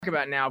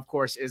about now, of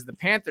course, is the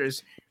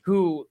Panthers,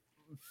 who,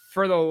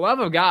 for the love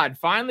of God,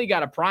 finally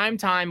got a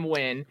primetime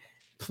win.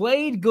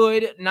 Played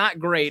good, not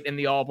great in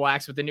the All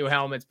Blacks with the new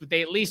helmets, but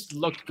they at least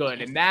looked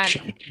good, and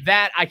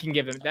that I can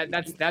give them.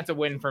 That's a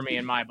win for me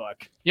in my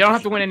book. You don't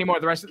have to win anymore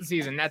the rest of the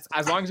season. That's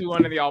as long as we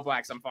won in the All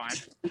Blacks, I'm fine.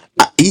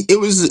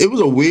 It was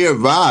a weird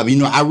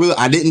vibe.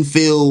 I didn't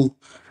feel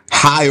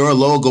high or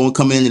low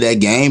coming into that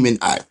game, and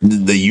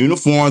the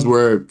uniforms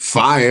were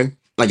fire,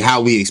 like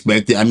how we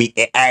expected. I mean,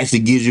 it actually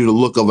gives you the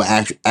look of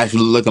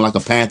actually looking like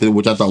a Panther,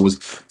 which I thought was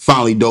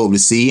finally dope to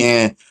see.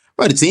 And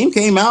the team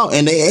came out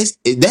and this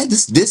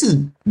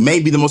is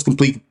maybe the most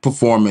complete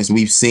performance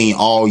we've seen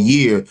all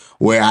year,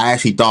 where I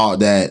actually thought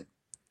that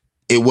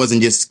it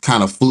wasn't just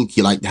kind of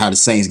fluky like how the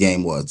Saints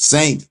game was.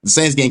 The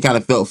Saints game kind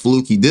of felt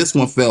fluky. This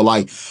one felt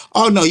like,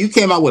 oh no, you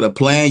came out with a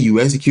plan,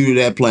 you executed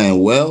that plan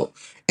well,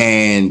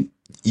 and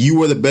you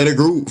were the better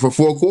group for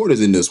 4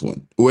 quarters in this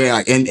one.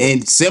 Where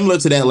and similar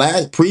to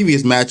that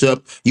previous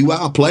matchup, you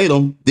outplayed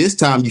them. This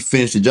time you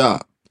finished the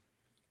job.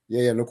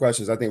 Yeah, no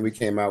questions. I think we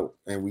came out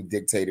and we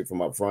dictated from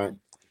up front.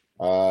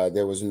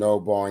 There was no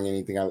barring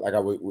anything.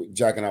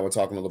 Jack and I were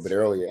talking a little bit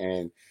earlier,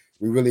 and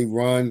we really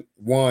won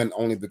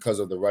only because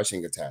of the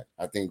rushing attack.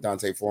 I think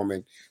D'Onta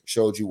Foreman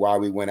showed you why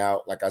we went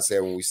out. Like I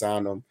said, when we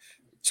signed him,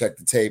 check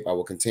the tape. I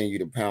will continue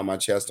to pound my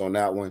chest on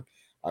that one.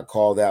 I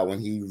call that one.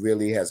 He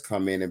really has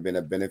come in and been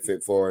a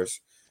benefit for us.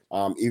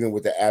 Even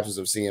with the absence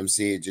of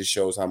CMC, it just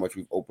shows how much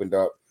we've opened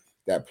up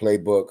that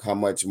playbook, how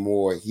much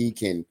more he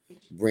can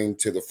bring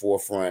to the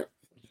forefront.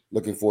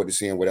 Looking forward to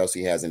seeing what else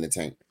he has in the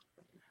tank.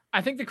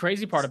 I think the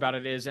crazy part about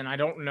it is, and I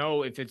don't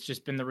know if it's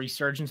just been the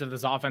resurgence of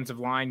this offensive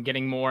line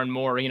getting more and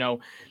more,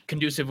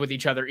 conducive with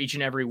each other each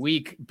and every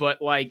week. But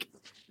like,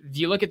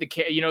 you look at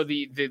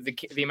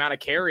the amount of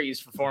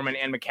carries for Foreman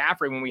and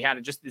McCaffrey when we had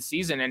it just this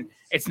season, and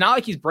it's not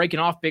like he's breaking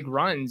off big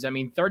runs. I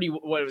mean,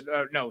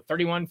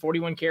 31,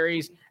 41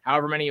 carries,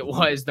 however many it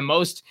was, the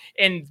most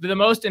in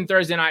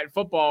Thursday Night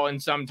Football in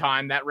some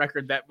time. That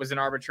record, that was an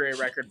arbitrary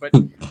record, but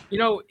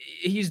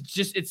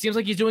it seems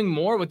like he's doing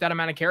more with that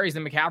amount of carries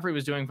than McCaffrey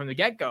was doing from the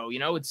get-go.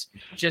 It's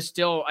just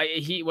still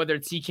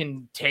whether he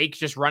can take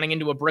just running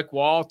into a brick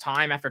wall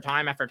time after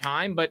time after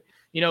time, but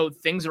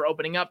things are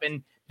opening up.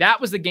 And that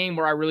was the game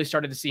where I really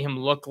started to see him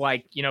look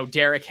like,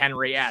 Derrick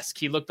Henry-esque.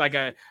 He looked like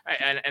an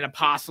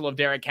apostle of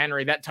Derrick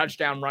Henry. That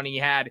touchdown run he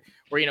had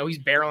where, he's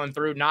barreling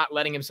through, not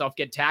letting himself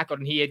get tackled.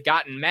 And he had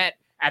gotten met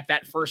at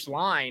that first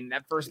line,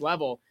 that first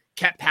level,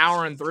 kept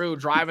powering through,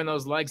 driving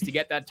those legs to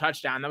get that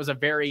touchdown. That was a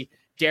very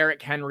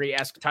Derrick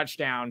Henry-esque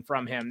touchdown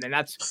from him. And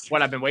that's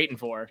what I've been waiting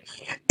for.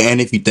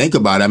 And if you think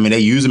about it, I mean, they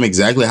use him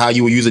exactly how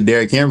you would use a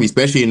Derrick Henry,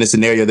 especially in the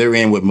scenario they're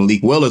in with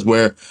Malik Willis,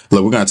 where,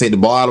 look, we're going to take the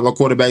ball out of our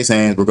quarterback's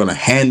hands. We're going to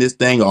hand this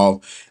thing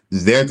off.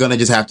 They're going to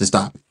just have to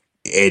stop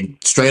it. And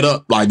straight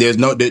up, like, there's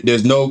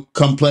no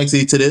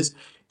complexity to this.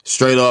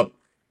 Straight up,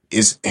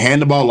 it's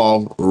hand the ball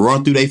off,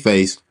 run through their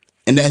face,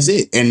 and that's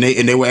it. And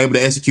they were able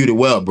to execute it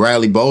well.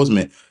 Bradley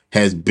Bozeman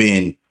has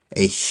been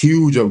a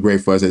huge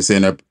upgrade for us at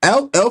center.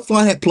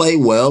 Elflein had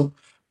played well,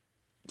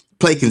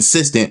 played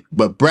consistent,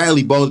 but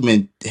Bradley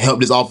Bozeman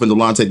helped this offensive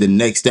line take the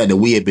next step that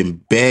we had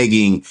been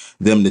begging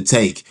them to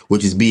take,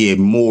 which is be a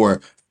more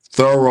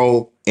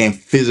thorough and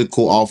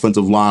physical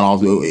offensive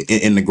line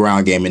in the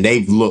ground game. And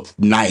they've looked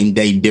night and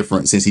day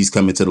different since he's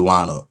come into the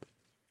lineup.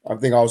 I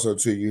think also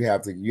too, you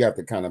have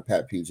to kind of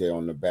pat PJ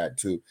on the back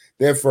too.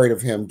 They're afraid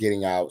of him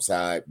getting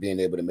outside, being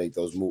able to make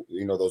those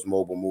those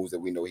mobile moves that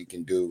we know he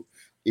can do.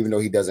 Even though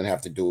he doesn't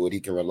have to do it, he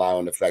can rely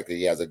on the fact that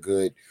he has a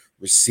good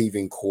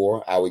receiving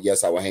core. I would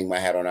hang my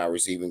hat on our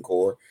receiving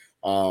core.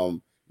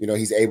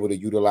 He's able to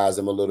utilize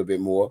them a little bit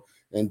more.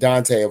 And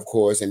Dante, of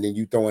course, and then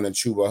you throw in a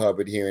Chuba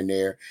Hubbard here and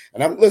there.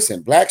 And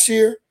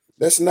Blackshear,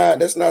 let's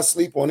not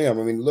sleep on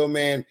him. I mean, the little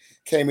man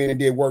came in and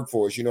did work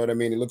for us. You know what I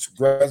mean? He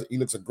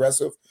looks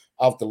aggressive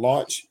off the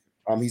launch.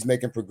 He's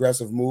making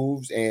progressive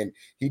moves, and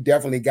he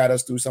definitely got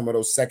us through some of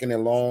those second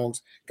and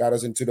longs, got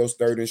us into those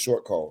third and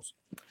short calls.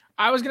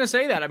 I was going to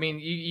say that. I mean,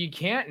 you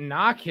can't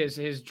knock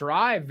his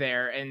drive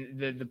there and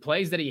the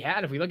plays that he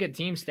had. If we look at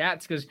team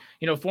stats, because,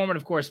 Foreman,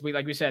 of course,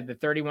 like we said, the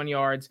 31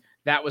 yards,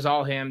 that was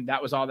all him.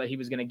 That was all that he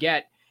was going to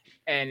get.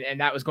 And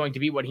that was going to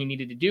be what he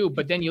needed to do.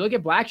 But then you look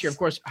at Blackshear, of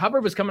course,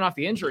 Hubbard was coming off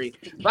the injury.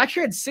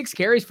 Blackshear had 6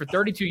 carries for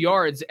 32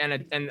 yards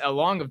and a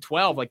long of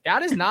 12. Like,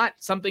 that is not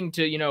something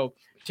to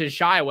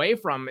shy away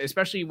from,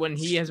 especially when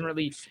he hasn't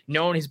really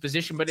known his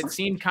position. But it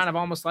seemed kind of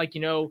almost like,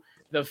 the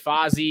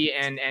Fozzie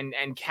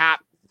and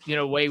Cap,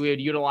 way we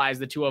would utilize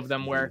the two of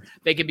them, where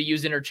they could be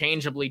used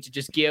interchangeably to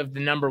just give the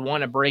number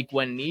one a break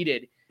when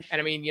needed. And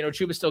I mean,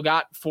 Chuba still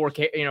got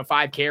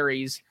 5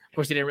 carries. Of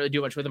course, he didn't really do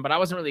much with him, but I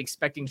wasn't really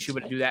expecting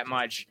Chuba to do that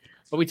much.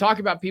 But we talk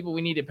about people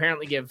we need to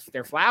apparently give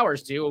their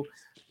flowers to.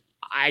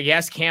 I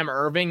guess Cam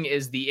Irving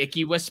is the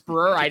icky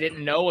whisperer. I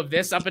didn't know of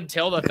this up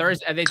until the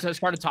Thursday. They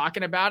started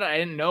talking about it. I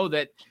didn't know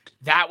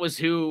that was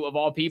who, of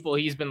all people,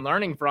 he's been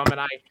learning from. And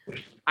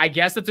I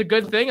guess that's a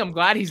good thing. I'm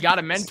glad he's got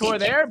a mentor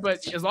there.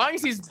 But as long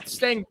as he's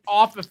staying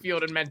off the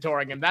field and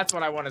mentoring him, that's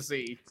what I want to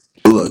see.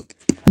 Look,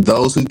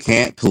 those who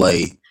can't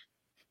play,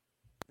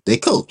 they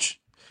coach.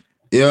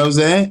 You know what I'm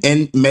saying?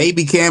 And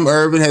maybe Cam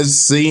Irvin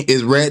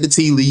is read the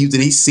tea leaves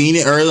and he's seen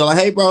it earlier. Like,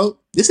 hey, bro,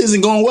 this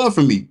isn't going well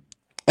for me.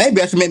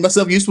 Maybe I should make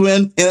myself useful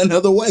in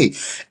another way.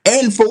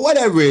 And for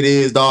whatever it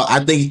is, dog,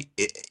 I think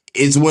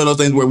it's one of those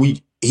things where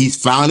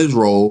he's found his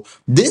role.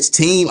 This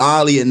team,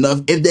 oddly enough,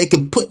 if they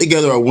could put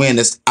together a win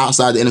that's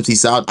outside the NFC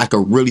South, I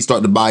could really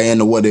start to buy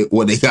into what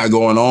they got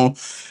going on.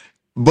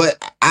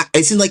 But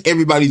it seems like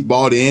everybody's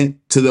bought in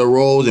to their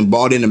roles and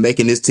bought into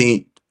making this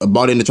team,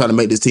 bought into trying to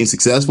make this team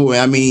successful.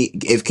 And I mean,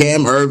 if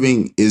Cam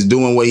Irving is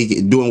doing what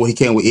he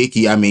can with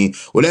Icky, I mean,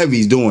 whatever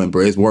he's doing,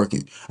 bro, it's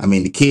working. I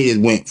mean, the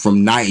kid went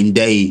from night and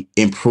day,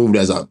 improved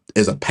as a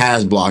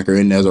pass blocker,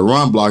 and as a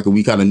run blocker,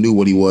 we kind of knew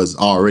what he was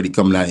already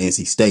coming out of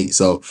NC State.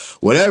 So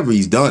whatever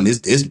he's done,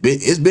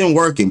 it's been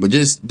working. But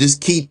just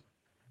keep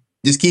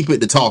it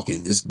to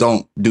talking. Just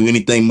don't do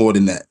anything more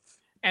than that.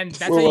 And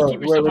that's how you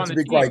keep yourself on the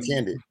team. Quite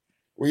candid.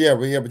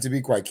 But to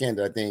be quite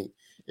candid, I think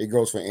it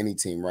goes for any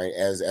team, right?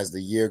 As the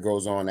year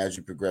goes on, as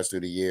you progress through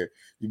the year,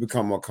 you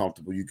become more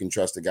comfortable. You can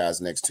trust the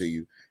guys next to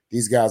you.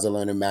 These guys are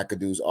learning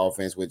McAdoo's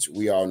offense, which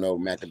we all know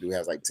McAdoo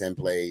has like 10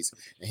 plays,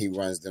 and he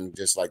runs them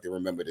just like they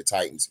remember the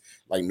Titans,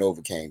 like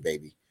Novocaine,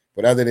 baby.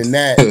 But other than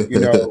that,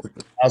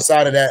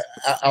 outside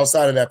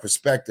of that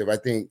perspective, I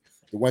think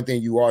the one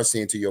thing you are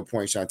seeing, to your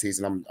point,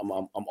 Shantice, and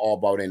I'm all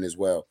bought in as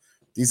well.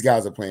 These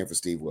guys are playing for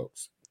Steve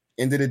Wilks.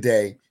 End of the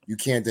day, you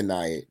can't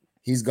deny it.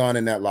 He's gone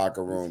in that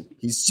locker room.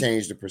 He's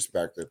changed the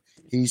perspective.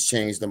 He's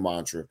changed the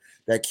mantra.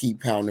 That keep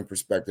pounding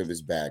perspective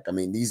is back. I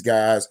mean, these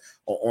guys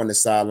are on the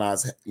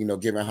sidelines,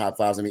 giving high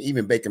fives. I mean,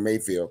 even Baker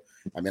Mayfield.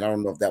 I mean, I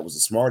don't know if that was the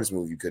smartest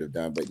move you could have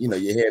done, but you're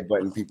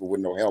headbutting people with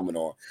no helmet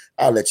on.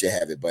 I'll let you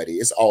have it, buddy.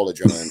 It's all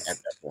adrenaline at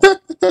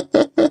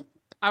that point.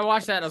 I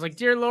watched that. I was like,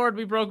 dear Lord,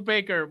 we broke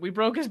Baker. We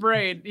broke his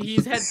brain.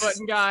 He's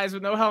headbutting guys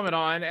with no helmet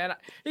on. And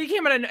he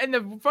came in. And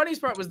the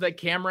funniest part was the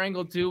camera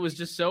angle, too, was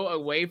just so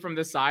away from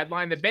the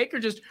sideline that Baker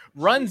just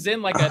runs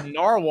in like a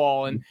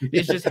narwhal and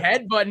is just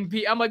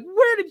headbutting. I'm like,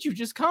 where did you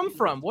just come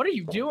from? What are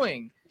you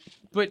doing?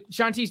 But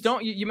Shantice,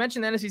 you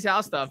mentioned the NFC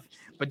South stuff,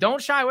 but don't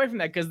shy away from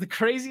that, because the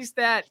crazy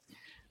stat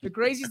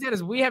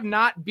is we have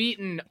not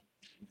beaten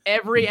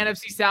every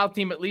NFC South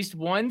team at least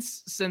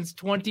once since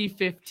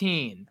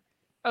 2015.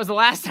 That was the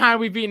last time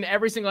we've beaten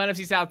every single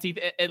NFC South team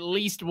at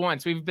least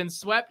once. We've been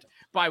swept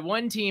by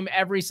one team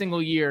every single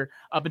year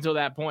up until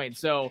that point.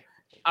 So,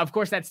 of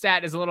course, that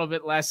stat is a little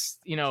bit less,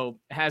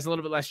 has a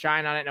little bit less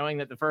shine on it, knowing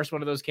that the first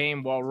one of those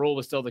came while Rule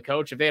was still the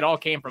coach. If they had all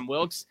came from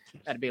Wilks,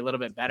 that'd be a little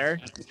bit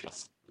better.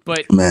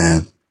 But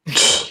man,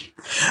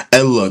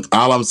 and look,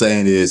 all I'm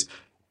saying is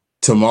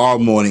tomorrow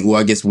morning,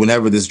 well, I guess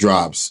whenever this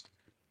drops,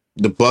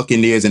 the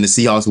Buccaneers and the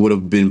Seahawks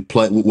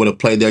would have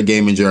played their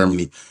game in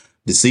Germany.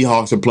 The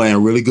Seahawks are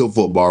playing really good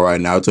football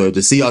right now. So if the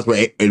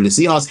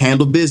Seahawks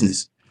handle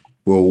business,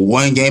 we're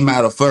one game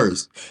out of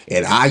first.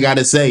 And I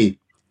gotta say,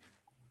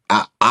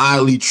 I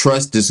highly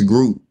trust this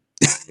group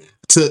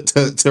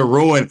to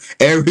ruin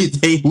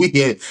everything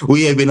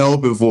we had been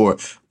hoping for.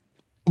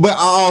 But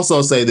I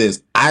also say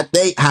this: I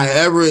think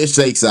however it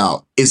shakes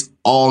out, it's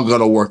all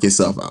gonna work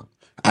itself out.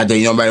 I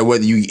think no matter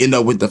whether you end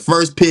up with the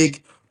first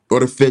pick or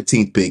the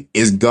 15th pick,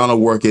 it's gonna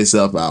work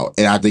itself out.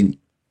 And I think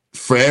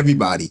for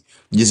everybody,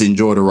 just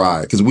enjoy the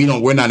ride, because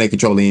we're not in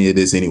control of any of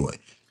this anyway.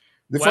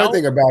 The funny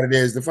thing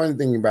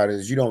about it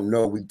is you don't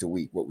know week to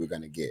week what we're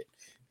going to get.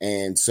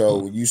 And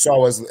so you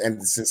saw us in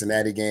the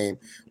Cincinnati game.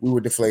 We were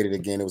deflated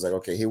again. It was like,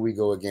 okay, here we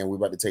go again. We're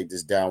about to take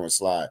this downward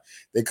slide.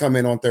 They come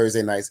in on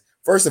Thursday nights.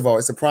 First of all,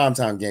 it's a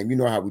primetime game. You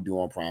know how we do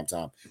on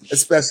primetime,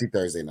 especially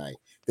Thursday night.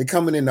 They're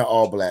coming in the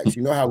All Blacks.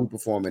 You know how we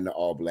perform in the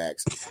All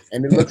Blacks.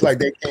 And it looked like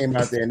they came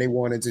out there and they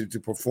wanted to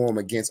perform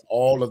against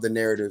all of the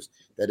narratives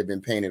that have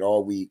been painted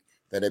all week,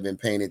 that have been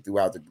painted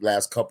throughout the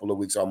last couple of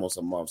weeks, almost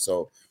a month.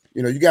 So,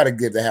 you got to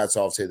give the hats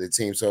off to the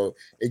team. So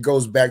it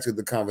goes back to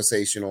the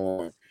conversation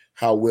on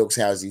how Wilks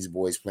has these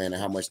boys playing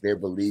and how much they're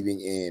believing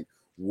in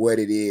what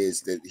it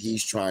is that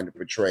he's trying to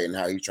portray and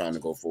how he's trying to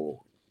go forward.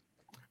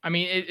 I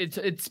mean,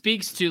 it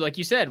speaks to, like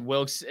you said,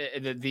 Wilks,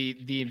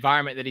 the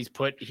environment that he's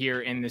put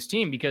here in this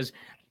team, because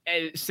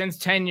since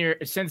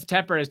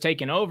Tepper has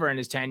taken over in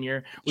his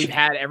tenure, we've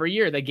had every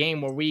year the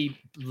game where we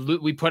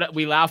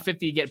allow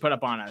 50 to get put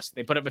up on us.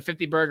 They put up a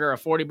 50 burger, a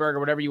 40 burger,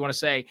 whatever you want to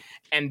say,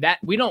 and that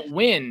we don't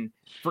win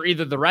for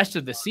either the rest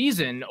of the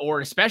season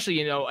or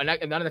especially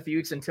another few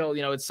weeks until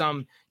it's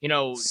some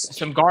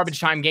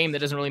garbage time game that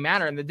doesn't really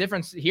matter. And the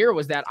difference here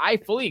was that I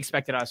fully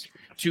expected us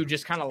to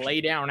just kind of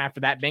lay down after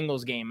that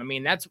Bengals game. I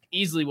mean, that's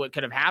easily what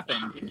could have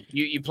happened.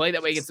 You play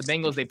that way against the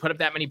Bengals, they put up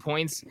that many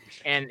points,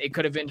 and it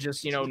could have been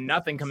just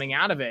nothing coming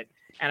out of it.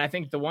 And I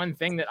think the one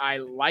thing that I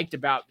liked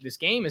about this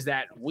game is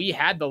that we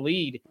had the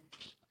lead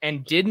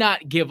and did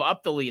not give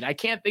up the lead. I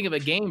can't think of a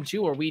game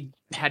too where we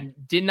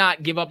did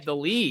not give up the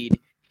lead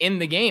in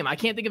the game. I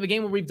can't think of a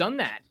game where we've done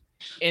that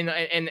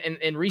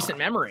in recent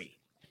memory.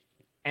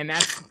 And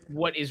that's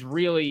what is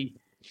really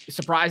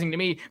surprising to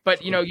me.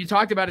 But, you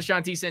talked about it,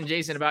 Shantice and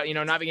Jason, about,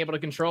 not being able to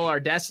control our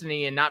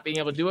destiny and not being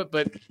able to do it.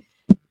 But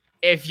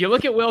if you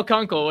look at Will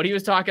Kunkel, what he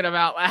was talking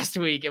about last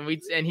week, and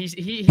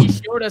he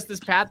showed us this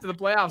path to the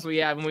playoffs we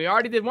have, and we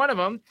already did one of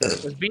them,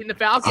 was beating the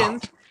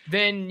Falcons.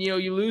 Then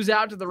you lose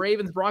out to the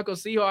Ravens,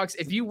 Broncos, Seahawks.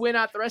 If you win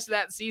out the rest of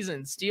that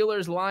season,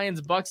 Steelers,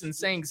 Lions, Bucks, and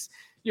Saints,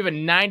 you have a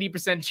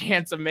 90%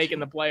 chance of making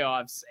the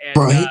playoffs.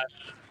 And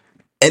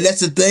and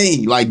that's the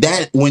thing. Like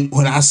that, when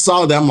I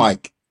saw that, I'm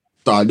like,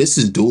 this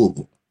is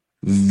doable.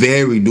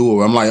 Very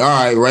doable. I'm like, all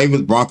right,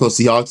 Ravens, Broncos,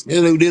 Seahawks.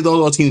 Those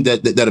are teams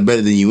that are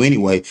better than you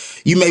anyway.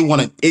 You may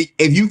want to,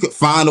 if you could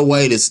find a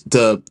way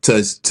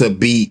to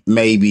beat,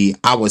 maybe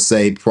I would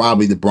say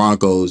probably the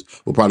Broncos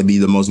will probably be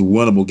the most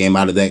winnable game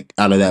out of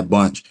that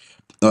bunch.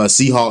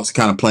 Seahawks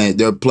kind of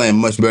they're playing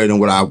much better than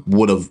what I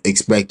would have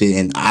expected,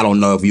 and I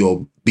don't know if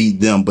you'll beat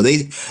them, but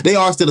they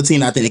are still a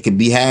team I think that could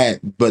be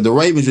had. But the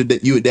Ravens,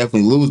 you would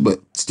definitely lose. But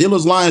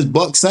Steelers, Lions,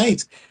 Bucks,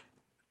 Saints,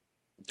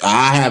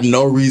 I have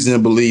no reason to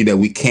believe that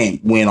we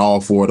can't win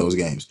all 4 of those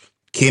games.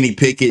 Kenny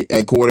Pickett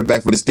at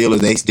quarterback for the Steelers,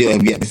 they still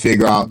have yet to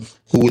figure out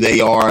who they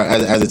are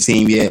as a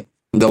team yet.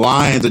 The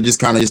Lions are just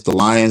the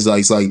Lions.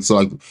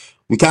 So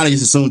we kind of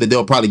just assume that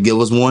they'll probably give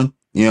us one.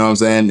 You know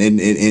what I'm saying?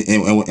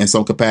 In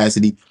some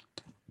capacity.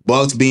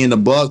 Bucks being the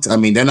Bucks, I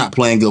mean, they're not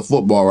playing good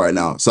football right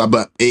now. So,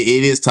 but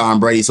it is Tom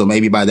Brady. So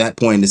maybe by that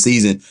point in the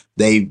season,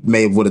 they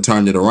would have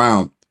turned it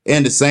around.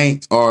 And the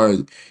Saints are,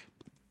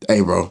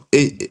 hey, bro,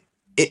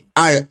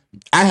 I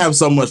have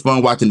so much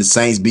fun watching the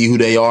Saints be who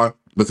they are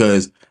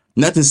because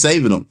nothing's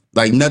saving them.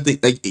 Like nothing,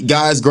 like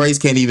God's grace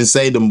can't even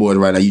save them boys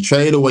right now. You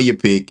trade away your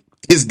pick,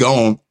 it's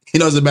gone. It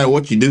doesn't matter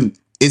what you do,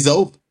 it's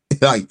over.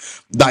 like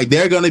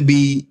they're gonna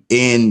be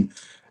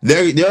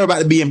they're about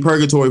to be in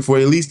purgatory for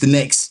at least the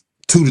next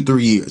 2 to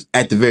 3 years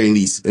at the very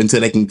least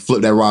until they can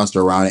flip that roster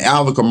around. And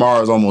Alvin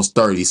Kamara is almost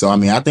 30, so I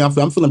mean, I think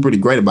I'm feeling pretty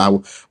great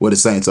about where the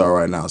Saints are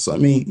right now. So I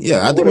mean,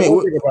 yeah, I think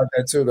about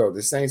that too, though.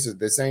 The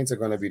Saints are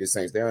going to be the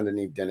Saints. They're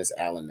underneath Dennis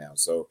Allen now,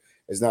 so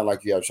it's not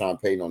like you have Sean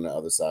Payton on the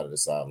other side of the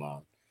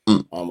sideline.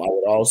 I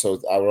would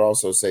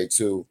also say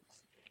too,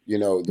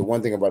 the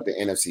one thing about the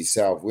NFC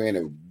South, we're in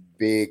a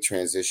big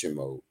transition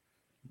mode,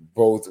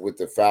 both with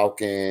the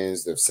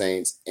Falcons, the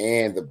Saints,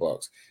 and the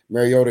Bucks.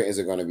 Mariota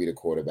isn't going to be the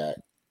quarterback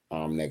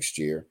next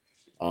year,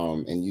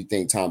 and you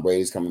think Tom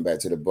Brady's coming back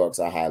to the Bucks?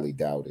 I highly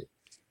doubt it.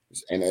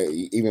 And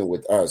even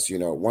with us,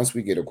 once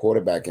we get a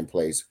quarterback in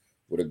place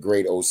with a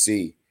great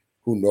OC,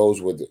 who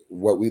knows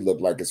what we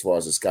look like as far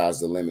as the sky's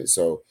the limit.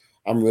 So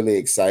I'm really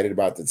excited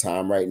about the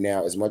time right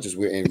now. As much as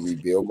we're in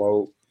rebuild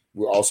mode,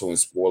 we're also in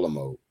spoiler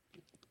mode.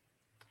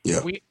 Yeah,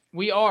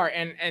 we are,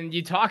 and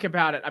you talk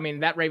about it. I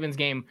mean, that Ravens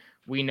game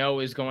we know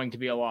is going to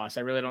be a loss.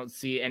 I really don't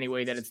see any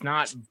way that it's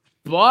not.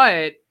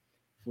 But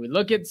if we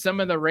look at some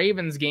of the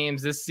Ravens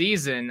games this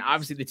season,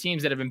 obviously the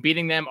teams that have been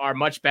beating them are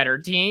much better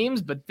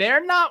teams, but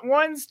they're not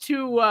ones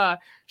to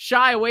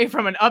shy away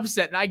from an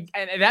upset.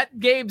 And that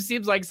game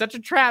seems like such a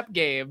trap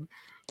game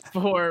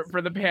for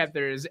the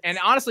Panthers. And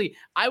honestly,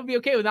 I would be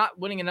okay with not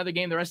winning another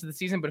game the rest of the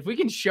season, but if we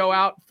can show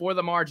out for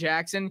Lamar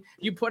Jackson,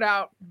 you put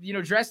out,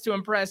 dress to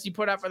impress, you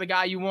put out for the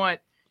guy you want.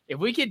 If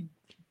we could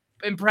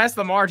impress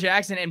Lamar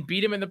Jackson and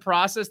beat him in the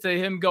process to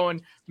him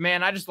going,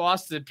 man, I just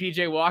lost to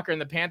PJ Walker and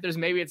the Panthers.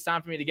 Maybe it's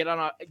time for me to get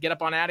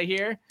up on out of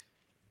here.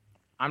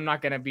 I'm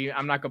not gonna be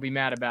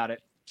mad about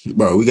it.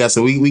 Bro, we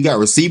got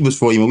receivers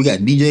for you, man. We got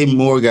DJ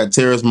Moore, we got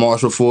Terrace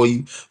Marshall for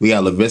you. We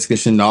got Laviska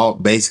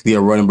Shenault, basically a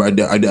running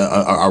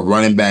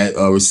back,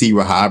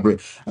 receiver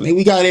hybrid. I mean,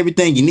 we got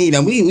everything you need.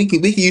 And we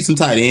could use some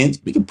tight ends.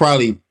 We could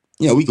probably,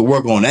 we could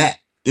work on that.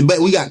 But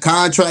we got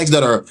contracts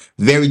that are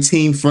very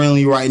team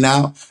friendly right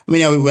now. I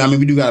mean,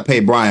 we do got to pay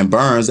Brian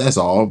Burns. That's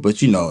all.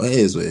 But it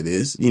is what it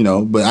is.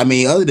 But I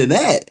mean, other than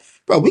that,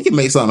 bro, we can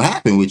make something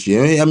happen with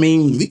you. I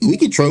mean, we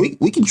can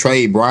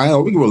trade Brian,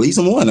 or we can release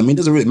him one. I mean, it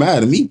doesn't really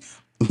matter to me.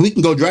 We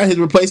can go draft his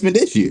replacement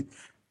this year.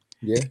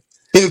 Yeah,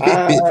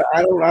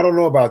 I don't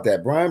know about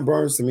that. Brian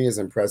Burns to me is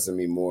impressing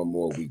me more and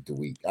more week to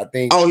week. I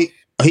think. Oh,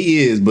 he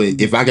is.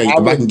 But if I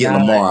can get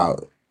Lamar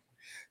out,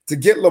 to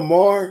get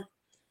Lamar.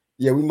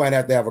 Yeah, we might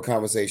have to have a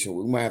conversation.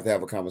 We might have to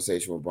have a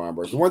conversation with Brian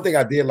Burns. The one thing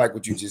I did like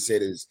what you just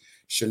said is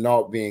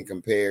Shenault being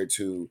compared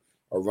to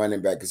a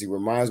running back because he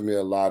reminds me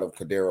a lot of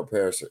Cordero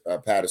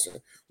Patterson.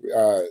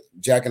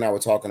 Jack and I were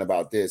talking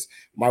about this.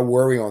 My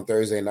worry on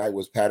Thursday night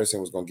was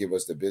Patterson was going to give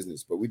us the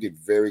business, but we did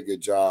a very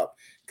good job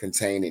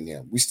containing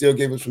him. We still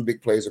gave him some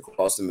big plays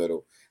across the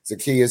middle.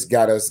 Zacchaeus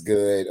got us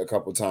good a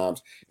couple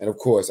times. And, of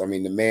course, I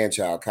mean, the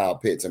man-child, Kyle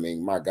Pitts, I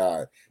mean, my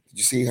God. Did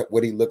you see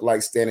what he looked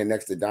like standing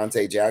next to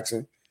Dante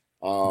Jackson?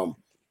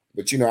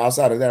 But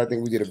outside of that, I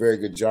think we did a very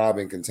good job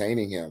in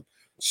containing him.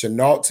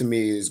 Shenault to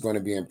me is going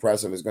to be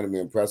impressive. It's going to be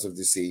impressive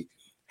to see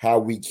how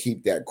we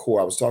keep that core.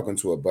 I was talking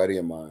to a buddy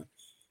of mine.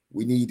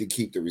 We need to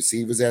keep the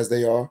receivers as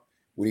they are.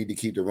 We need to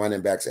keep the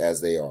running backs as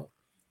they are.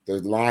 The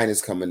line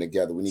is coming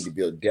together. We need to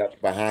build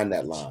depth behind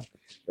that line.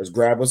 Let's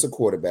grab us a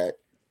quarterback.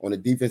 On the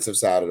defensive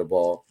side of the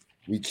ball,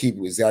 we keep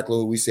exactly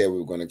who we said we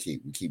were going to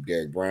keep. We keep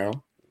Derek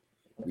Brown.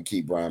 We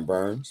keep Brian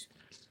Burns.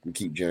 We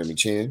keep Jeremy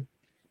Chin.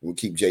 We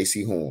keep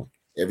J.C. Horn.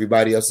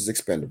 Everybody else is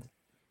expendable.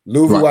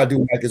 Louvu, I do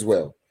like as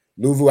well.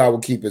 Louvu, I will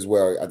keep as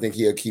well. I think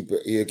he'll keep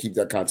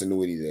that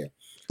continuity there.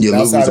 Yeah,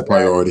 Luke was a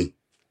priority.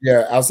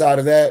 Outside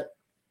of that,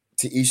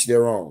 to each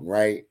their own,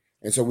 right?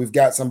 And so we've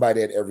got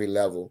somebody at every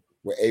level.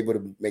 We're able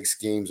to make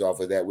schemes off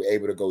of that. We're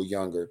able to go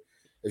younger.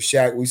 If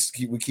Shaq,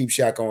 we keep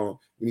Shaq on,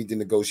 we need to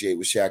negotiate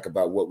with Shaq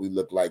about what we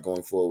look like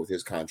going forward with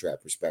his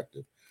contract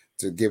perspective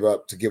to give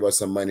us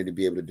some money to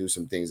be able to do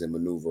some things and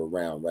maneuver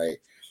around, right?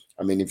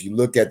 I mean, if you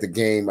look at the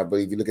game, I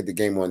believe you look at the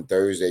game on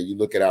Thursday, you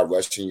look at our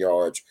rushing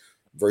yards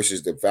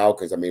versus the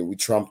Falcons. I mean, we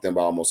trumped them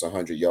by almost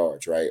 100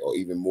 yards, right? Or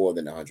even more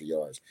than 100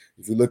 yards.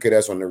 If you look at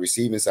us on the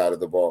receiving side of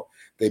the ball,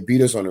 they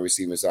beat us on the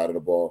receiving side of the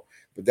ball.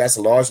 But that's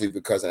largely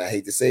because, and I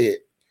hate to say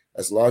it,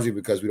 that's largely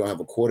because we don't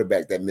have a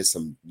quarterback that missed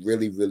some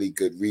really, really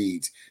good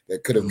reads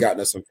that could have gotten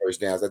us some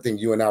first downs. I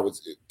think you and I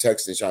was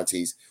texting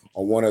Shantice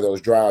on one of those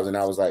drives, and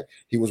I was like,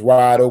 he was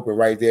wide open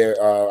right there.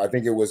 I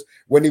think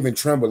wasn't even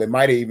Trimble. It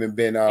might have even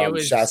been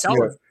Shaq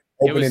Smith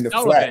open in the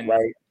flat,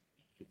 right?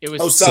 It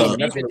was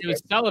Sullivan. It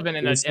was Sullivan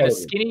in a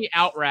skinny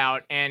out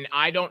route, and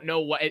I don't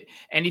know what.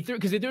 And he threw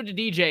to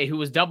DJ, who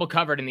was double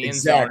covered in the end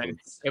zone. And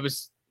it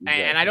was,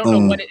 and I don't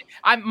know what it.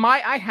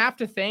 I have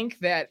to think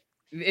that.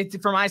 It's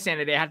for my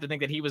sanity. I have to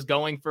think that he was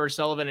going for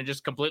Sullivan and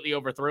just completely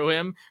overthrew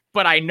him.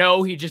 But I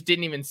know he just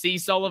didn't even see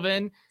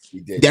Sullivan.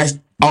 You're dead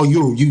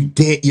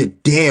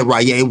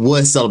right. Yeah, it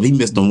was Sullivan. He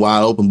missed him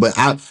wide open. But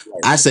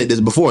I said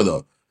this before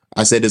though.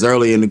 I said this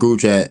earlier in the group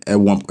chat at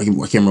one. I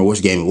can't remember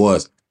which game it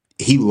was.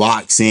 He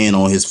locks in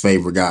on his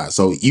favorite guy.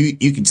 So you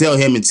can tell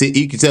him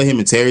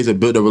and Terry's have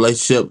built a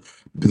relationship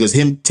because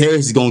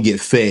Terry's is gonna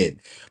get fed.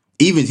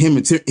 Even him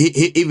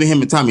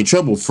and Tommy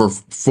Trouble for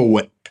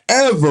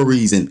whatever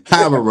reason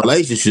have a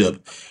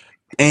relationship,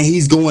 and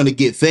he's going to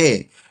get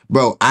fed,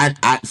 bro.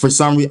 I for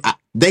some reason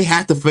they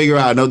have to figure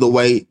out another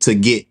way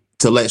to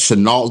let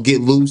Chenault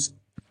get loose,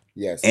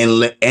 yes,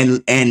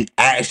 and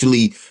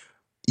actually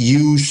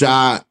use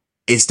Shaq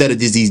instead of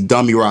just these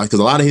dummy routes, because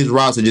a lot of his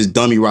routes are just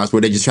dummy routes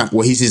where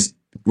he's just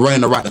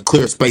running the route to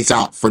clear space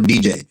out for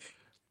DJ.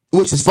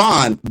 Which is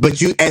fine,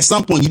 but at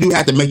some point you do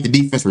have to make the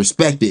defense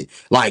respect it.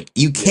 Like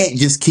you can't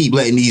just keep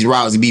letting these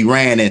routes be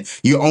ran, and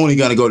you're only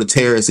gonna go to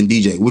Terrace and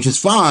DJ, which is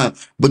fine.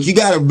 But you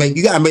gotta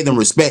make them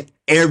respect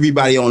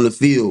everybody on the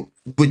field.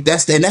 But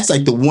that's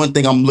like the one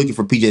thing I'm looking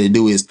for PJ to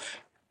do is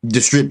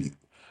distribute.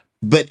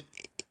 But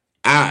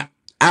I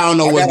don't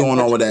know what's going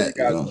on with that.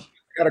 I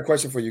got a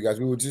question for you guys.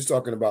 We were just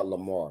talking about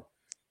Lamar.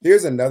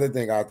 Here's another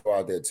thing I'll throw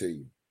out there to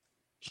you.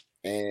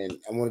 And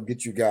I want to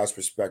get you guys'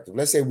 perspective.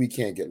 Let's say we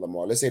can't get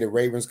Lamar. Let's say the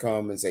Ravens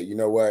come and say, you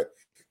know what?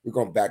 We're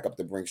going to back up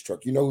the Brinks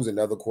truck. You know who's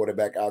another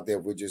quarterback out there?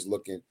 We're just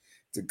looking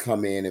to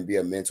come in and be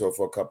a mentor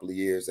for a couple of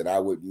years that I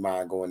wouldn't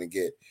mind going to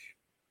get?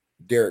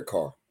 Derek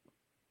Carr.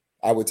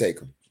 I would take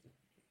him.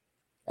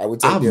 I would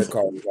take Derek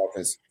Carr in this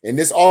offense. In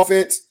this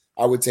offense,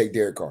 I would take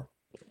Derek Carr.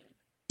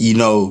 You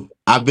know,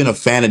 I've been a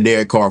fan of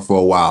Derek Carr for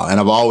a while,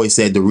 and I've always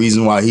said the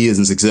reason why he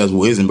isn't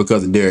successful isn't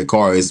because of Derek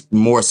Carr. It's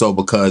more so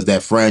because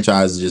that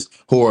franchise is just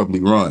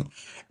horribly run.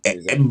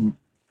 Exactly.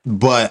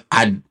 But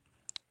I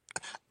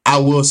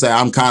will say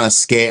I'm kind of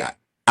scared.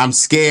 I'm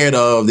scared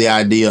of the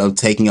idea of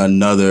taking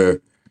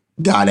another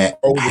guy that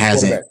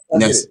hasn't. I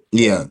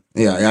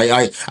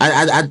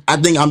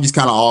think I'm just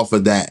kind of off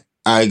of that.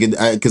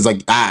 Because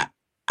like I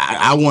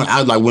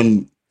like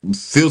when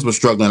Fields was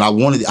struggling. I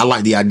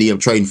like the idea of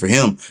trading for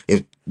him.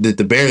 If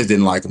the Bears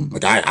didn't like him,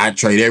 like I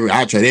trade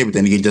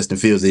everything to get Justin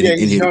Fields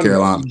in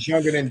Carolina. He's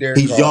younger than Derek.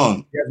 He's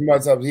young.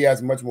 He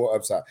has much more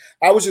upside.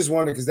 I was just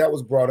wondering because that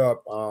was brought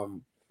up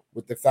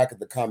with the fact of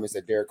the comments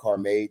that Derek Carr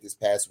made this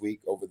past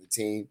week over the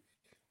team.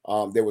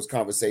 There was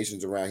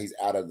conversations around he's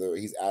out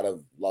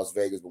of Las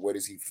Vegas, but where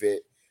does he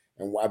fit?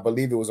 And I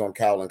believe it was on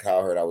Kyle and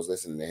Cowherd. I was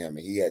listening to him,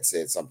 and he had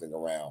said something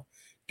around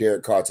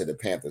Derek Carr to the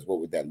Panthers. What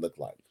would that look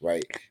like,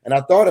 right? And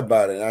I thought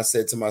about it, and I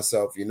said to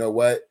myself, you know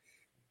what?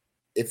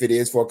 If it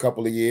is for a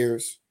couple of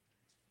years,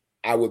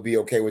 I would be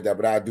okay with that.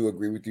 But I do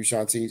agree with you,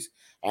 Shantice.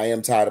 I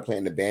am tired of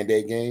playing the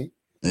Band-Aid game.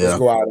 Yeah. Let's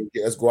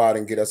go out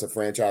and get us a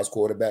franchise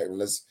quarterback, and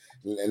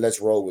let's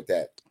roll with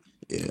that.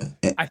 Yeah.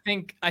 I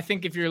think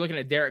if you're looking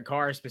at Derek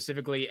Carr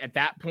specifically at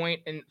that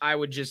point, and I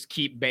would just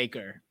keep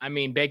Baker. I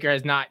mean, Baker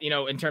has not,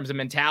 in terms of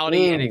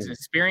mentality and his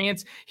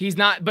experience, he's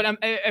not. But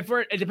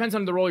it depends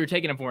on the role you're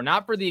taking him for,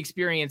 not for the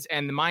experience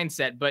and the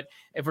mindset, but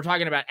if we're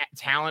talking about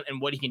talent and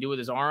what he can do with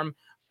his arm,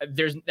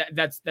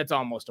 that's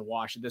almost a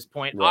wash at this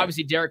point. Right.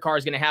 Obviously, Derek Carr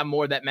is going to have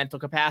more of that mental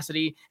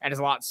capacity and is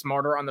a lot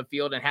smarter on the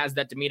field and has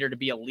that demeanor to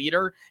be a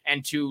leader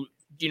and to,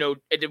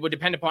 it would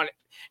depend upon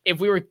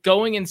if we were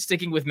going and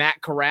sticking with Matt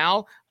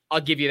Corral. I'll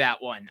give you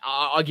that one.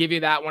 I'll give you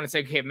that one and say,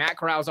 okay, Matt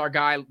Corral's our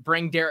guy.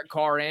 Bring Derek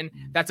Carr in.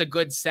 That's a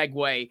good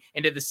segue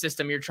into the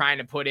system you're trying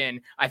to put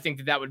in. I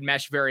think that would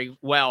mesh very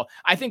well.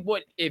 I think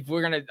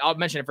I'll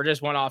mention it for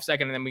just one off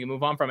second and then we can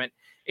move on from it.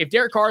 If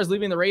Derek Carr is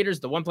leaving the Raiders,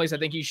 the one place I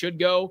think he should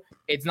go,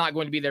 it's not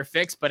going to be their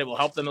fix, but it will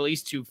help them at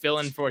least to fill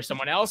in for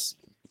someone else.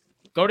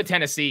 Go to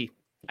Tennessee.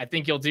 I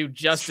think you'll do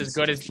just as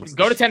good as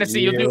go to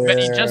Tennessee. You'll do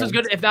just as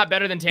good, if not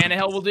better, than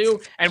Tannehill will do.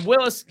 And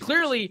Willis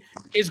clearly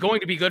is going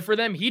to be good for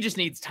them. He just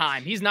needs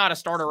time. He's not a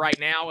starter right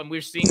now, and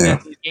we're seeing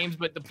that in these games.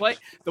 But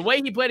the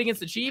way he played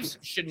against the Chiefs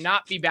should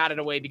not be batted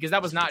away, because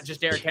that was not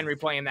just Derrick Henry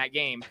playing that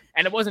game,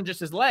 and it wasn't just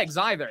his legs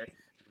either.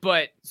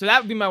 But so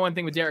that would be my one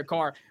thing with Derek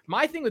Carr.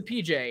 My thing with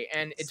PJ,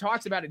 and it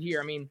talks about it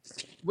here. I mean,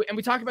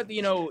 we talk about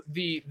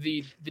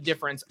the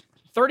difference.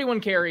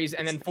 31 carries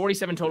and then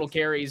 47 total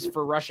carries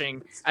for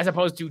rushing, as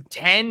opposed to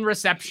 10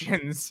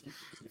 receptions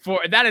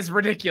that is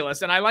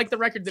ridiculous. And I like the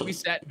record that we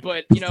set,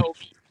 but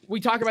we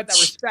talk about that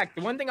respect.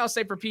 The one thing I'll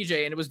say for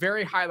PJ, and it was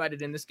very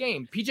highlighted in this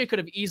game, PJ could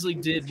have easily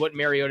did what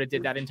Mariota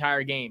did that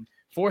entire game.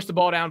 Force the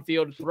ball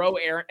downfield, throw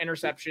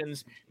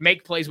interceptions,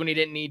 make plays when he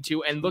didn't need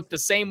to, and look the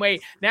same way.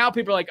 Now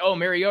people are like, oh,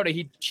 Mariota,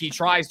 he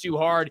tries too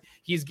hard.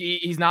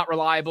 He's not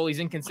reliable. He's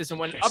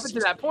inconsistent. When up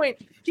until that point,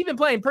 he'd been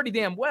playing pretty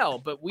damn well.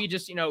 But we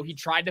just, he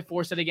tried to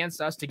force it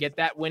against us to get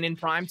that win in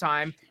prime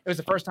time. It was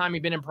the first time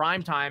he'd been in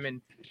prime time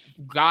and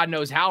God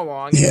knows how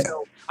long. Yeah.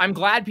 So I'm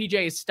glad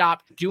PJ has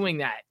stopped doing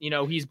that.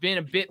 He's been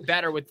a bit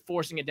better with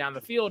forcing it down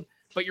the field.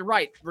 But you're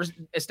right,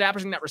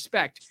 establishing that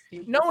respect.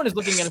 No one is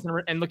looking at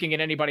us and looking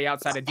at anybody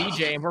outside of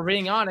DJ. And we're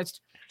being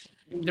honest,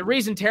 the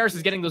reason Terrace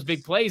is getting those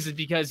big plays is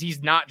because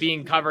he's not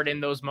being covered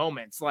in those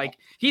moments. Like,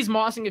 he's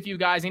mossing a few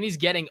guys and he's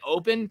getting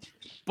open,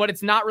 but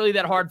it's not really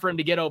that hard for him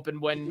to get open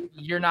when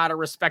you're not a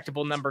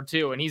respectable number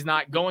two. And he's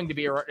not going to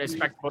be a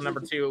respectable number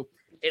two,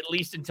 at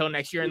least until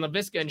next year. And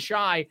Laviska and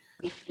Shy,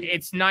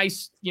 it's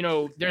nice,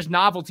 there's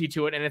novelty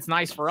to it and it's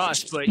nice for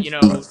us, but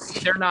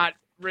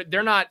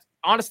they're not,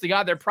 honest to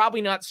God, they're probably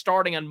not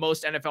starting on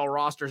most NFL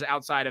rosters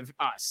outside of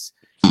us.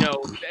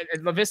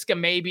 Laviska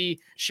maybe,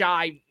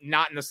 Shy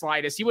not in the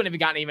slightest. He wouldn't have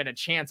gotten even a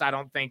chance, I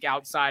don't think,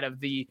 outside of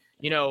the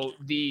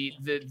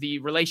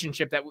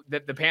relationship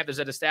that the Panthers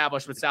had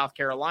established with South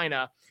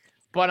Carolina.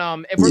 But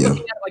if we're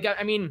looking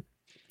at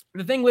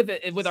the thing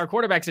with our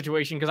quarterback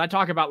situation, because I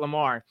talk about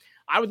Lamar,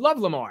 I would love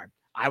Lamar.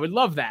 I would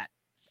love that.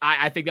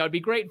 I think that would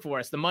be great for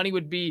us. The money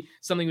would be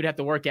something we'd have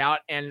to work out,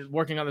 and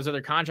working on those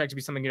other contracts would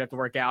be something you'd have to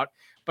work out.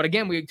 But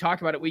again, we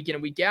talk about it week in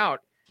and week out.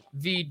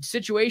 The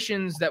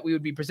situations that we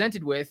would be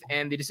presented with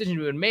and the decisions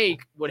we would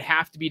make would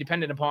have to be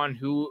dependent upon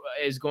who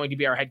is going to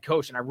be our head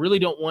coach. And I really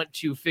don't want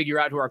to figure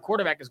out who our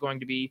quarterback is going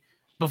to be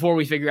before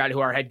we figure out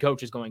who our head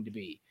coach is going to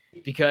be.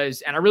 And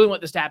I really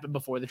want this to happen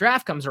before the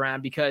draft comes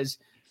around, because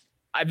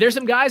there's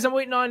some guys I'm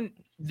waiting on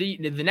the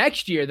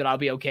next year that I'll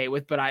be okay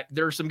with, but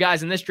there are some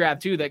guys in this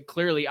draft too that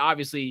clearly,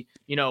 obviously,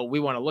 we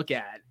want to look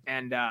at,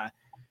 and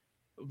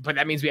but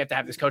that means we have to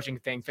have this coaching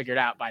thing figured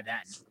out by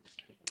then.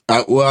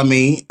 All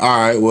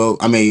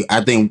right.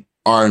 I think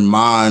our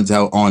minds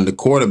on the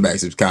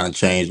quarterbacks have kind of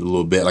changed a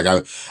little bit. Like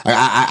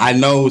I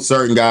know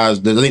certain guys.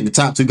 I think the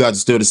top two guys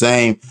are still the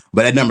same,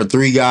 but that number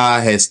 3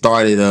 guy has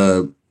started.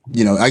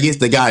 I guess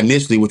the guy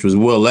initially, which was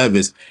Will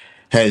Levis,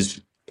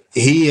 has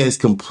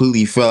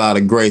completely fell out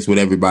of grace with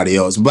everybody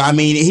else. But I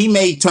mean, he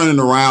may turn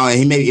it around,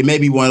 and it may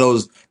be one of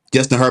those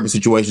Justin Herbert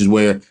situations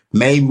where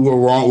maybe we're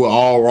wrong, we're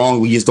all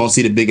wrong, we just don't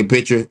see the bigger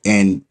picture,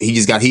 and he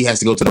has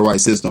to go to the right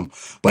system.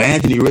 But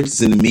Anthony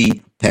Richardson, to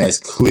me, has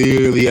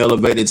clearly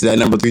elevated to that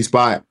number 3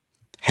 spot.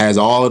 Has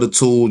all of the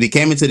tools. He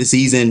came into the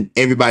season,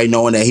 everybody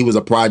knowing that he was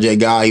a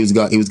project guy.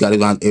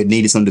 It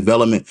needed some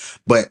development,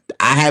 but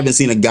I haven't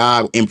seen a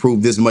guy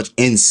improve this much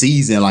in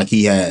season like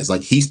he has.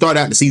 Like, he started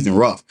out the season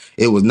rough.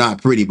 It was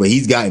not pretty, but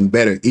he's gotten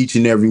better each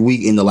and every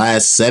week. In the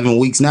last 7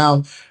 weeks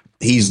now,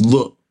 he's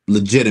looked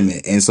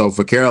legitimate. And so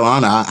for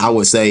Carolina, I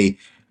would say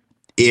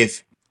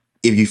if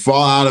you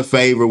fall out of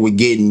favor with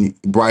getting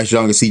Bryce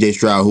Young and CJ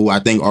Stroud, who I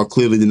think are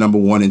clearly the number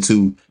 1 and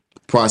 2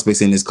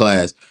 prospects in this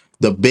class,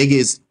 the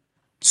biggest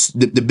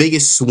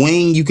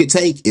swing you could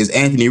take is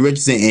Anthony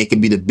Richardson, and it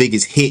could be the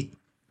biggest hit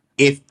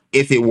if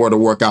it were to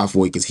work out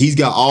for you, because he's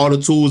got all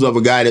the tools of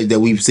a guy that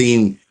we've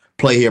seen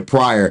play here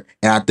prior,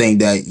 and I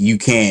think that you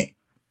can't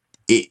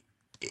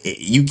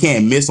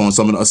miss on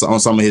some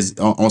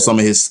of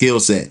his skill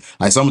set.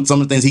 Like some of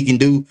the things he can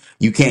do,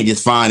 you can't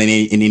just find in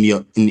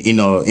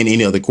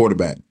any other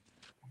quarterback.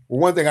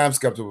 Well, one thing I'm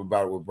skeptical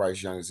about with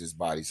Bryce Young is his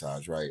body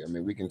size, right? I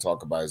mean, we can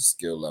talk about his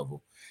skill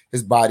level,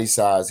 his body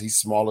size. He's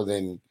smaller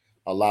than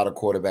a lot of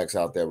quarterbacks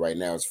out there right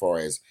now, as far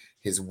as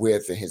his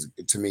width and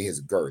his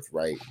girth,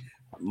 right?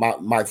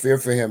 My fear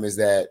for him is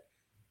that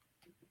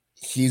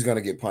he's going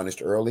to get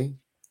punished early,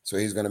 so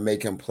he's going to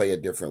make him play a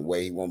different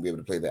way. He won't be able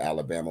to play the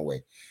Alabama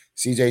way.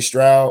 CJ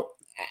Stroud,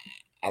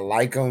 I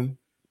like him,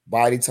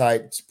 body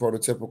type,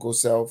 prototypical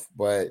self,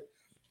 but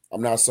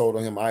I'm not sold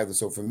on him either.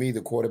 So for me,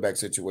 the quarterback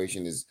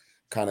situation is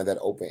kind of that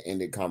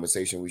open-ended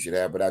conversation we should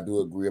have, but I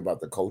do agree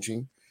about the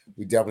coaching.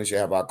 We definitely should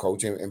have our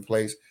coaching in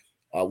place.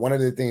 One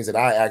of the things that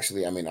I'm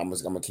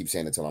going to keep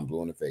saying it until I'm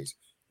blue in the face.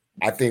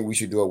 I think we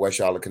should do a West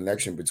Charlotte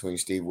connection between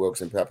Steve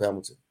Wilkes and Pep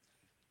Hamilton.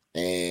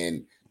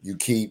 And you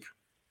keep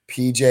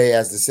PJ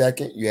as the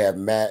second. You have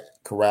Matt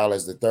Corral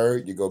as the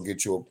third. You go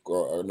get you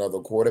another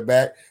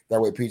quarterback. That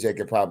way PJ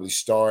can probably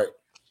start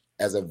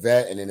as a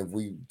vet. And then if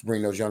we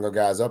bring those younger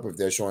guys up, if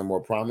they're showing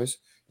more promise,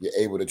 you're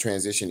able to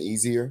transition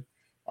easier.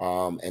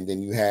 And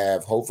then you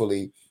have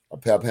hopefully a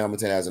Pep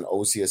Hamilton as an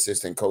OC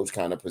assistant coach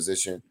kind of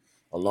position,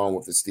 along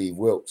with the Steve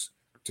Wilks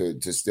to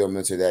still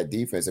mentor that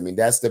defense. I mean,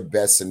 that's the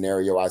best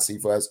scenario I see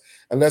for us,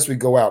 unless we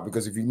go out.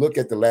 Because if you look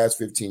at the last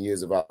 15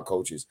 years of our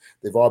coaches,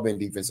 they've all been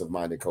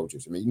defensive-minded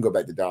coaches. I mean, you can go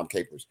back to Dom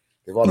Capers.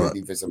 They've all been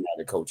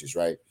defensive-minded coaches,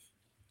 right?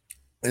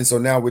 And so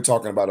now we're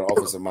talking about an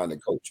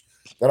offensive-minded coach.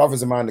 That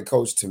offensive-minded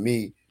coach, to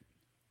me,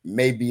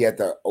 may be at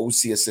the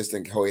OC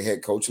assistant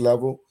head coach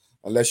level,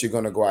 unless you're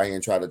going to go out here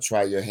and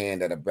try your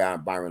hand at a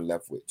Byron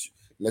Leftwich,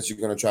 unless you're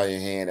going to try your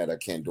hand at a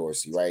Ken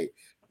Dorsey, right?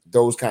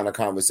 Those kind of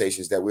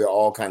conversations that we're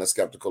all kind of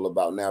skeptical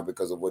about now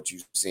because of what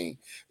you've seen.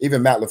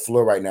 Even Matt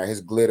LaFleur right now,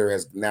 his glitter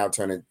has now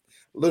turned a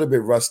little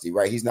bit rusty,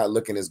 right? He's not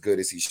looking as good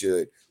as he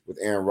should with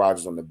Aaron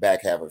Rodgers on the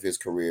back half of his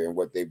career and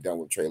what they've done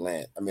with Trey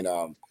Lance. I mean,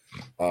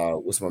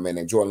 what's my man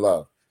name? Jordan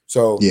Love.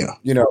 So,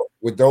 you know,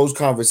 with those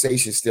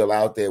conversations still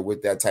out there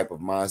with that type of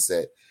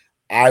mindset,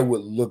 I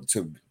would look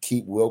to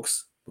keep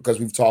Wilks, because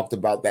we've talked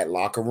about that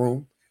locker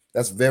room.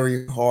 That's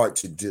very hard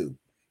to do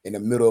in the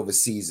middle of a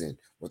season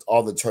with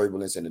all the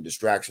turbulence and the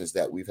distractions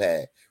that we've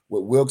had.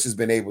 What Wilks has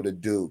been able to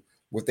do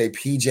with a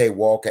PJ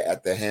Walker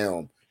at the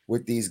helm,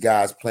 with these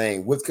guys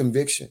playing with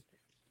conviction,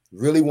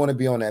 really want to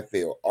be on that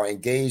field, are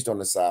engaged on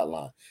the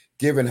sideline,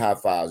 giving high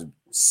fives,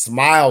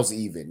 smiles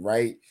even,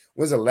 right?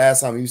 When's the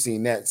last time you've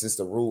seen that since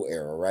the Rule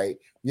era, right?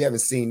 You haven't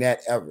seen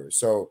that ever.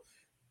 So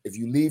if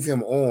you leave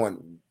him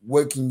on,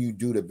 what can you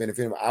do to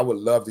benefit him? I would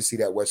love to see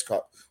that West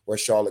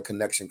Charlotte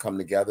connection come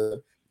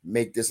together,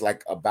 make this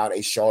like about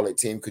a Charlotte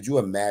team. Could you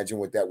imagine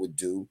what that would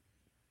do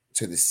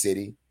to the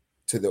city,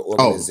 to the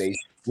organization?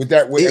 What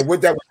that would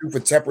do for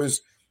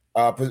Tepper's,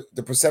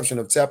 the perception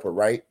of Tepper,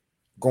 right,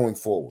 going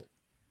forward?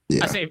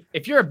 I say,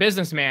 if you're a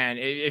businessman,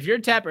 if you're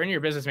Tepper and you're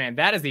a businessman,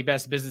 that is the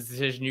best business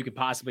decision you could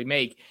possibly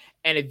make.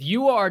 And if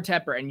you are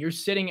Tepper and you're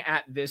sitting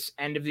at this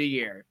end of the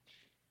year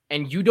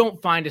and you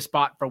don't find a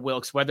spot for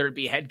Wilks, whether it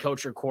be head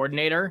coach or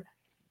coordinator,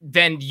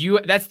 then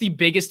that's the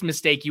biggest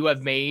mistake you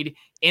have made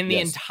in the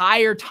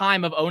entire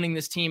time of owning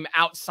this team,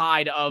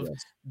 outside of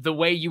the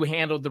way you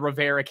handled the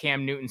Rivera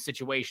Cam Newton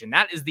situation.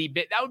 That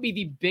would be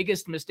the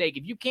biggest mistake.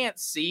 If you can't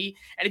see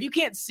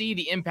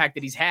the impact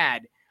that he's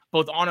had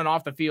both on and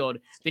off the field,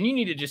 then you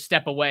need to just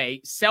step away,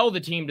 sell the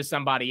team to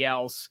somebody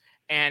else,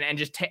 and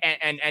just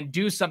and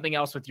do something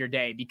else with your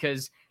day,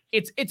 because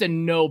it's a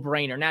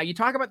no-brainer. Now, you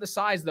talk about the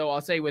size, though.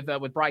 I'll say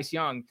with Bryce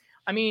Young,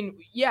 I mean,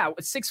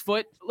 6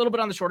 foot, a little bit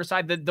on the shorter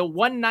side. The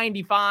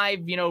 195,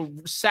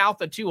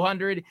 south of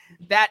 200,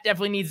 that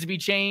definitely needs to be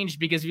changed,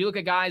 because if you look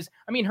at guys,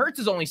 I mean, Hurts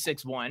is only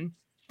 6'1",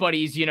 but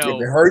he's,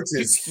 Hurts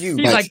is huge.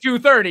 He's like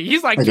 230.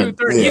 He's like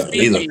 230. He's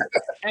beefy.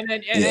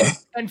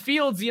 And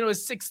Fields,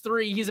 is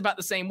 6'3". He's about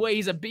the same way.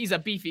 He's a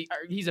beefy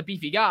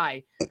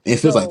guy. It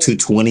feels like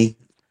 220.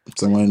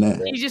 Somewhere in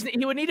that.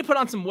 He would need to put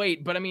on some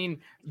weight, but I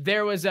mean,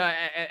 there was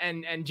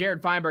and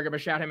Jared Feinberg, I'm gonna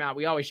shout him out.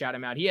 We always shout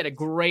him out. He had a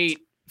great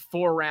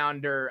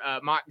 4-rounder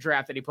mock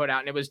draft that he put out,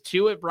 and it was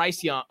 2 with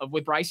Bryce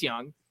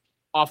Young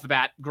off the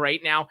bat.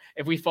 Great. Now,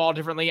 if we fall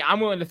differently,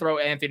 I'm willing to throw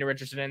Anthony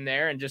Richardson in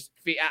there, and just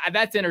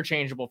that's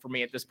interchangeable for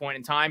me at this point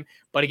in time.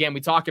 But again, we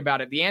talked about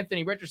it. The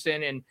Anthony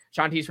Richardson, and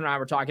Sean Teasman and I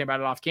were talking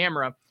about it off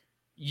camera.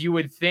 You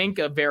would think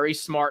a very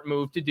smart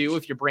move to do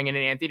if you're bringing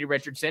in Anthony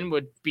Richardson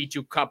would be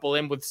to couple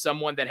him with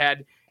someone that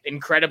had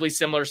incredibly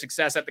similar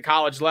success at the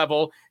college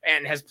level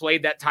and has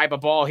played that type of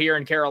ball here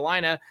in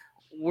Carolina.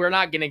 We're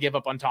not going to give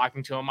up on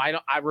talking to him. I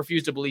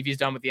refuse to believe he's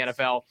done with the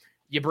NFL.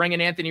 You bring in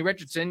Anthony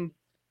Richardson,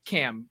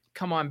 Cam,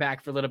 come on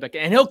back for a little bit,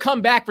 and he'll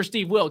come back for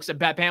Steve Wilks and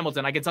Pep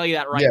Hamilton. I can tell you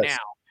that right now.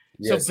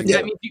 Yes, so,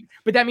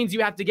 that means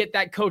you have to get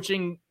that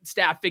coaching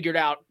staff figured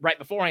out right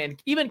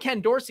beforehand. Even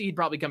Ken Dorsey, he'd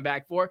probably come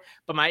back for.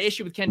 But my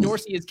issue with Ken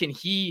Dorsey is, can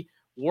he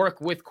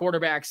work with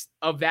quarterbacks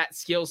of that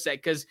skill set?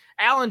 Because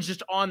Allen's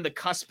just on the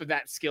cusp of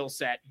that skill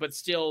set, but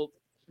still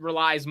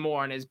relies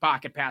more on his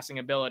pocket passing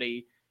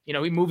ability.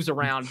 He moves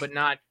around, but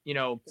not,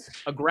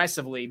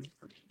 aggressively.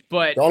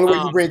 But the only way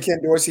you bring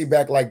Ken Dorsey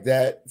back like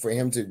that, for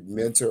him to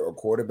mentor a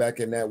quarterback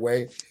in that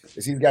way,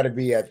 is he's got to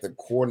be at the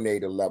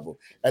coordinator level.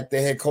 At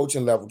the head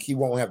coaching level, he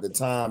won't have the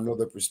time nor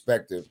the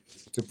perspective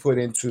to put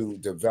into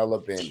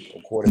developing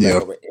a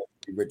quarterback over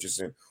Anthony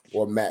Richardson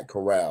or Matt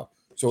Corral.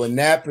 So in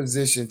that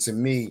position, to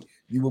me,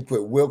 you would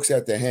put Wilks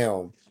at the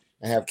helm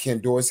and have Ken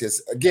Dorsey.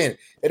 Again,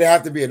 it'd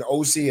have to be an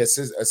OC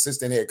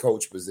assistant head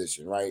coach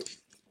position, right?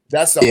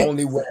 That's the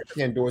only way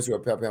Ken Dorsey or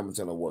Pep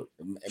Hamilton will work,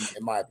 in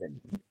my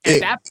opinion. Go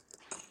ahead.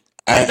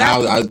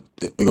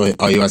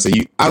 Oh, you want to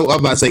say I was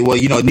about to say, well,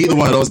 neither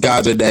one of those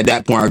guys at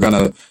that point are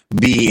gonna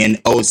be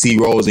in OC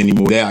roles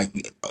anymore. They're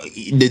like,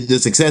 the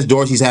success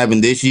Dorsey's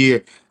having this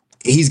year,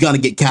 he's gonna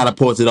get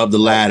catapulted up the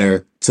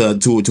ladder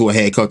to a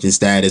head coaching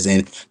status.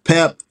 And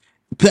Pep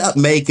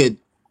may could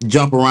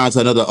jump around to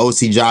another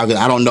OC job,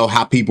 because I don't know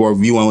how people are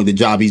viewing the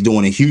job he's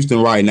doing in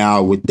Houston right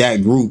now with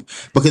that group,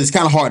 because it's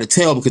kind of hard to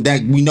tell, because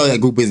that we know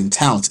that group isn't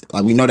talented.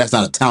 Like, we know that's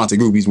not a talented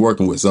group he's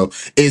working with. So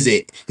is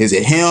it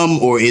him,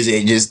 or is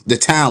it just the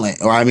talent?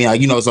 Or I mean,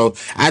 like, so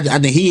I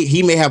think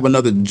he may have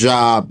another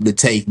job to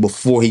take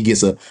before he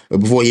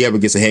ever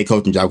gets a head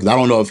coaching job, because I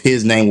don't know if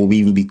his name will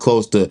even be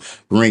close to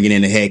ringing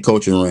in the head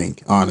coaching ring,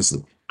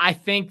 honestly. I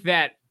think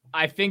that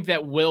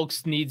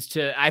Wilks needs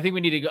to. I think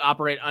we need to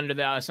operate under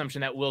the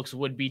assumption that Wilks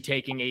would be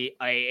taking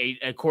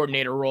a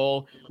coordinator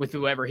role with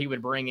whoever he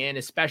would bring in,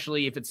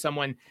 especially if it's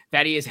someone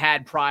that he has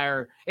had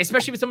prior,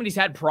 especially if it's someone he's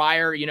had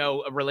prior,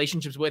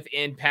 relationships with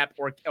in Pep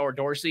or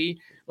Dorsey.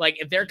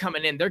 Like, if they're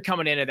coming in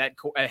at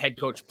that head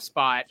coach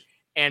spot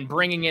and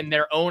bringing in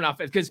their own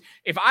offense. Because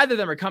if either of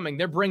them are coming,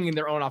 they're bringing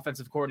their own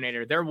offensive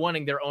coordinator. They're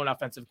wanting their own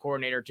offensive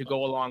coordinator to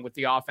go along with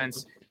the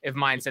offensive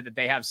mindset that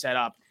they have set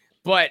up.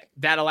 But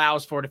that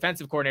allows for a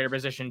defensive coordinator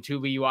position to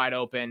be wide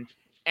open.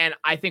 And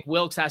I think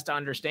Wilks has to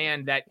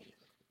understand that,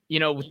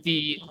 with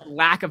the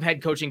lack of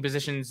head coaching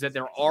positions that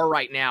there are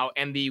right now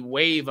and the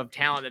wave of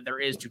talent that there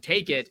is to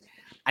take it,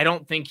 I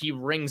don't think he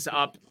rings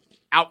up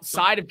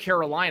outside of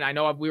Carolina. I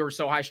know we were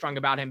so high strung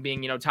about him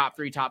being, top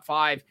 3, top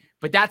 5,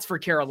 but that's for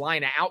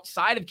Carolina.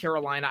 Outside of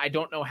Carolina, I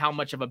don't know how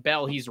much of a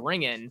bell he's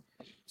ringing.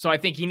 So I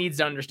think he needs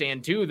to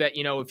understand too that,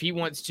 if he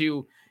wants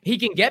to, he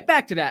can get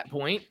back to that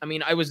point. I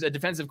mean, I was a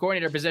defensive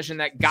coordinator position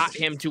that got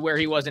him to where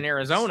he was in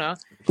Arizona.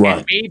 Right.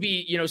 And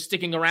maybe,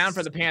 sticking around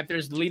for the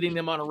Panthers, leading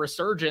them on a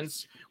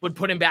resurgence would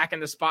put him back in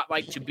the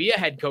spotlight to be a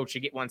head coach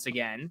once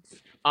again.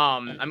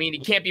 I mean, he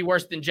can't be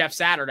worse than Jeff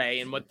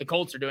Saturday and what the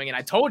Colts are doing. And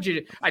I told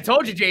you,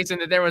 Jason,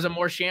 that there was a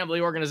more shambly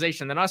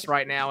organization than us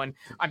right now. And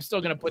I'm still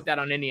going to put that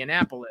on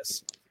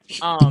Indianapolis.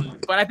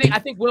 But I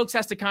think Wilks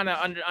has to kind of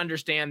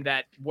understand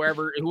that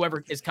whoever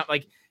is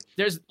like,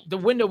 there's the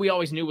window we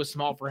always knew was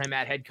small for him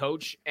at head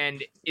coach.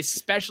 And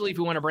especially if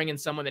we want to bring in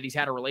someone that he's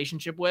had a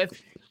relationship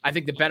with, I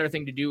think the better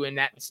thing to do in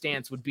that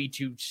stance would be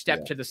to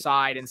step to the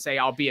side and say,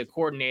 I'll be a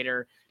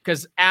coordinator.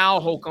 Because Al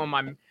Holcomb,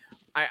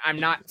 I'm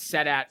not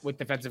set at with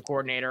defensive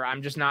coordinator.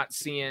 I'm just not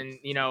seeing,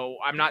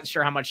 I'm not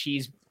sure how much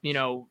he's,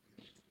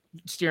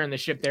 steering the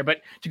ship there.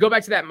 But to go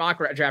back to that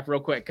mock draft real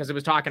quick, because it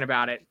was talking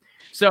about it.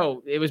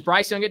 So it was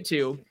Bryce Young at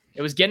 2.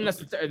 It was getting us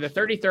the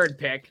 33rd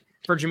pick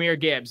for Jahmyr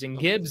Gibbs, and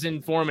Gibbs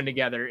and Foreman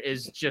together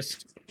is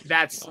just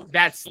that's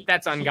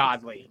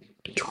ungodly.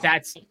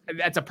 That's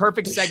a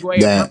perfect segue,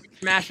 a perfect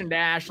smash and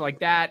dash like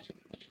that.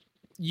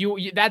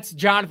 You that's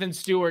Jonathan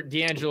Stewart,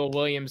 D'Angelo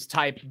Williams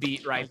type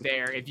beat right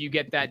there. If you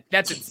get that,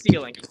 that's its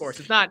ceiling. Of course,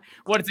 it's not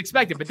what it's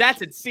expected, but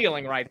that's its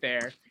ceiling right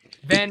there.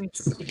 Then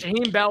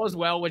Jaheim Bell as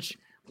well, which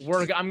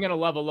I'm gonna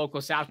love a local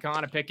South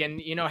Carolina pick,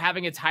 and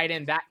having a tight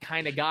end, that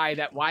kind of guy,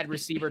 that wide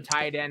receiver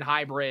tight end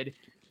hybrid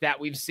that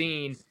we've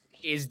seen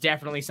is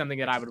definitely something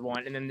that I would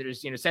want. And then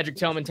there's, Cedric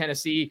Tillman,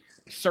 Tennessee,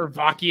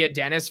 Servakia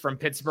Dennis from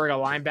Pittsburgh, a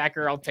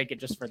linebacker. I'll take it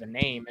just for the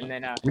name. And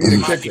then we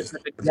need a kicker.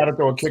 You got to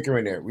throw a kicker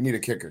in there. We need a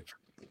kicker.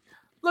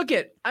 We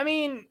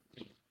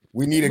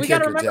need a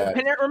kicker.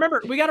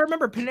 We got to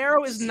remember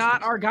Pinero is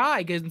not our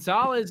guy.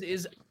 Gonzalez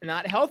is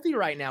not healthy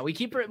right now.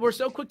 We're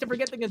so quick to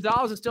forget that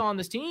Gonzalez is still on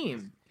this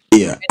team.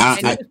 Yeah,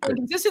 and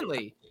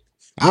consistently.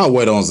 I'll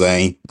wait on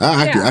Zane.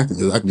 I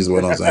can just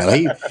wait on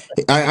Zane.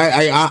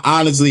 I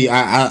honestly,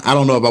 I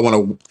don't know if I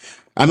want to.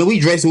 I mean,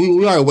 we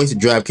already wasted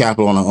draft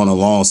capital on a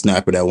long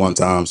snapper that one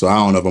time, so I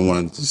don't know if I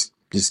want to just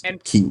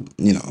keep.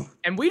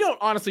 And we don't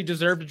honestly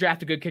deserve to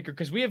draft a good kicker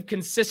because we have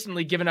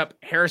consistently given up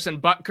Harrison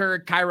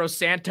Butker, Cairo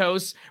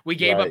Santos. We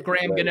gave up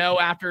Graham Gano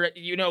after,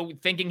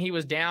 thinking he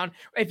was down.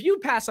 If you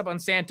pass up on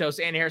Santos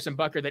and Harrison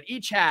Butker that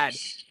each had,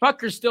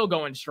 Butker's still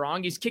going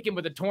strong. He's kicking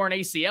with a torn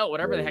ACL,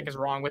 whatever the heck is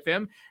wrong with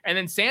him. And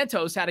then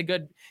Santos had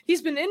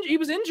he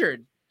was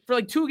injured for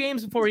like 2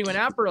 games before he went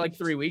out for like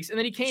 3 weeks. And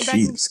then he came back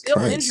and still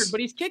injured, but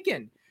he's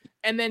kicking.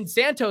 And then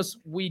Santos,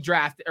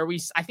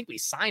 I think we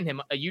signed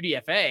him a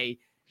UDFA.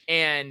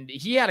 And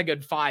he had a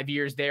good 5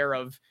 years there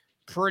of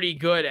pretty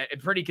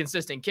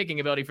consistent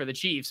kicking ability for the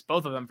Chiefs,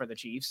 both of them for the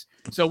Chiefs.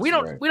 So we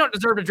don't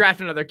deserve to draft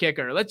another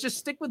kicker. Let's just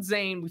stick with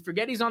Zane. We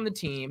forget he's on the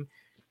team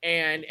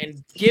and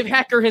give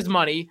Hecker his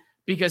money,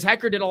 because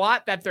Hecker did a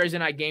lot that Thursday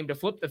night game to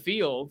flip the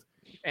field.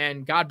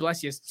 And God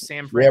bless you,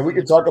 Sam. Yeah, we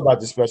can talk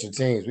about the special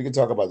teams. We can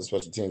talk about the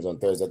special teams on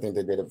Thursday. I think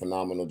they did a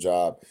phenomenal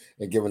job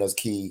in giving us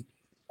key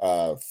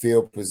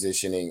field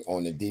positioning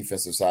on the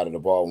defensive side of the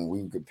ball when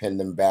we could pin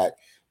them back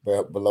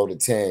below the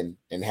 10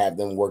 and have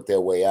them work their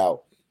way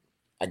out.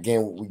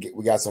 Again,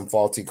 we got some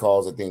faulty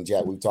calls. I think,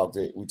 Jack, we talked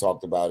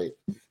about it.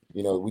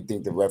 We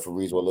think the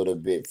referees were a little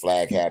bit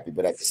flag happy,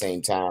 but at the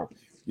same time,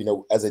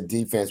 as a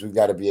defense, we've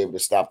got to be able to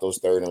stop those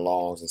 3rd and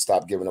longs and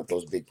stop giving up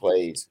those big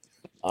plays.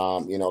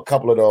 A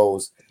couple of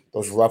those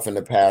roughing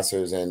the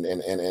passers and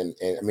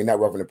I mean, not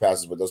roughing the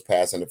passers, but those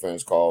pass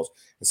interference calls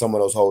and some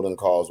of those holding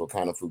calls were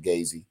kind of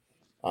fugazi.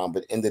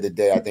 But end of the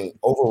day, I think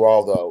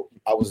overall, though,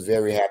 I was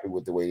very happy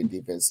with the way the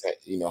defense,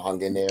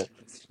 hung in there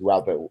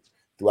throughout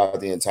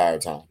the entire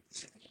time.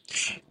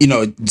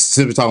 Since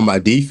we're talking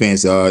about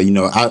defense,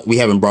 we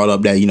haven't brought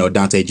up that,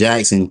 Dante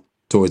Jackson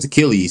towards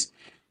Achilles.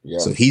 Yeah.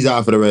 So he's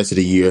out for the rest of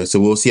the year. So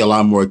we'll see a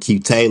lot more of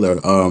Keith Taylor.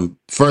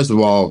 First of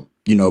all,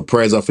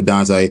 prayers up for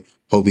Dante.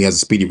 Hope he has a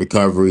speedy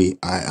recovery.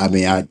 I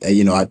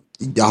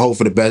hope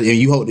for the best. And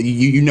you hope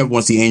you never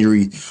want to see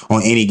injury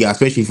on any guy,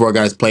 especially for a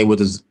guy that's played with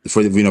us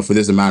for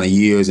this amount of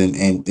years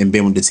and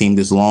been with the team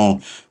this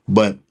long.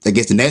 But I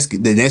guess the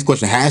next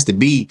question has to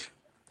be: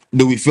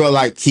 do we feel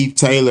like Keith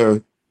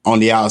Taylor on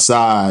the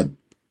outside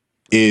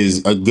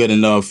is a good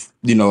enough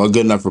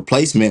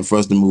replacement for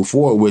us to move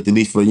forward with, at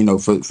least for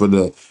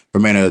the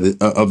remainder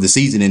of the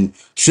season? And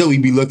should we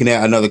be looking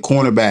at another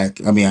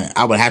cornerback? I mean,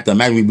 I would have to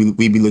imagine we'd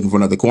be looking for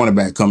another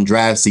cornerback come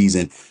draft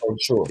season. Oh,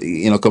 sure.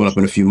 Coming up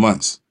in a few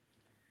months.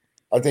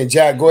 I think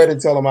Jack, go ahead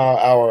and tell them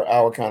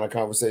our kind of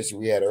conversation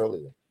we had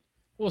earlier.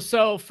 Well,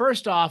 so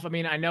first off, I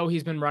mean, I know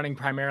he's been running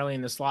primarily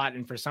in the slot,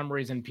 and for some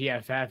reason,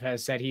 PFF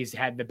has said he's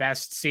had the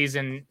best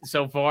season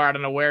so far. I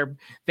don't know where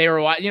they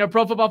were.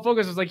 Pro Football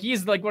Focus was like,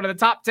 he's like one of the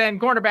top 10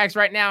 cornerbacks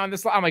right now in the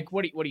slot. I'm like,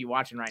 what are you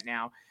watching right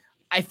now?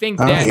 I think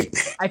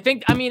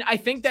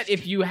that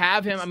if you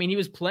have him, I mean, he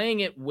was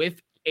playing it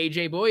with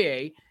AJ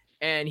Bouye,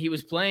 and he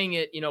was playing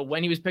it,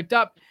 when he was picked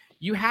up.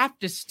 You have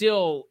to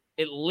still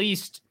at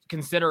least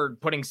consider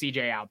putting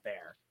CJ out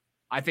there.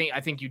 I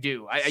think you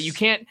do. You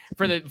can't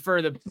for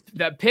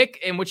the pick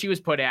in which he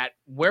was put at,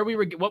 where we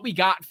were, what we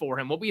got for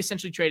him, what we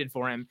essentially traded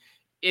for him.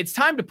 It's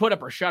time to put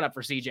up or shut up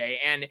for CJ,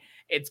 and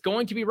it's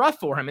going to be rough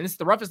for him. And this is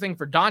the roughest thing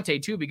for Dante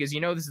too, because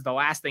this is the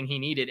last thing he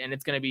needed, and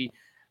it's going to be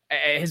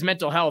his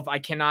mental health. I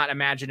cannot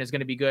imagine is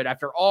going to be good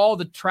after all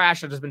the trash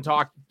that has been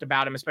talked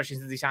about him, especially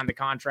since he signed the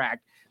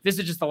contract. This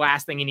is just the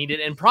last thing he needed,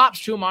 and props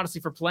to him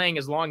honestly for playing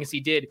as long as he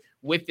did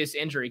with this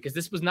injury, because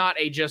this was not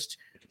a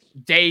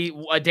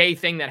day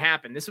thing that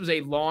happened. This was a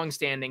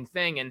long-standing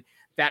thing, and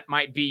that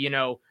might be,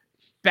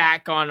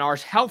 back on our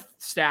health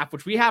staff,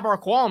 which we have our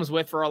qualms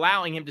with for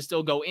allowing him to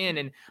still go in.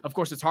 And of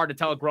course, it's hard to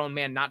tell a grown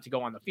man not to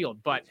go on the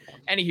field. But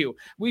anywho,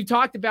 we've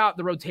talked about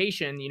the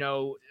rotation.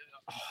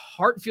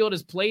 Hartfield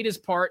has played his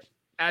part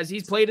as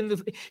he's played in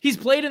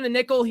the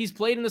nickel. He's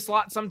played in the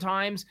slot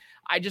sometimes.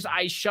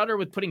 I shudder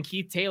with putting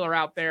Keith Taylor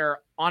out there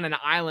on an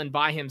island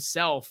by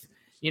himself.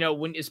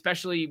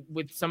 Especially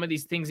with some of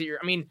these things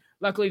that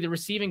luckily the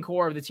receiving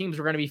core of the teams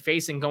we're going to be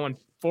facing going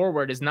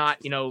forward is not,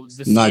 the not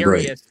scariest.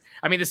 Great.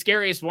 I mean, the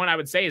scariest one I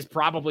would say is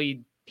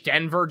probably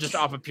Denver, just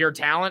off of pure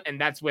talent, and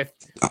that's with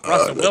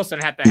Russell Wilson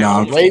at the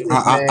helm.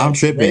 I'm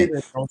tripping.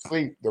 Ravens don't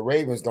sleep. The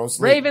Ravens don't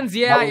sleep. Ravens,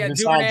 yeah,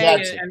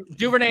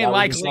 Duvernay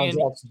likely,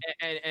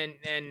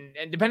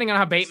 and depending on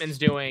how Bateman's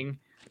doing.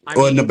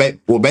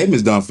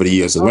 Bateman's done for the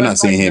year, so we're not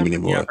seeing him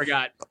anymore. Yeah, I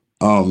forgot.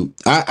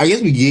 I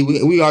guess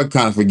we are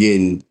kind of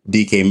forgetting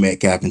DK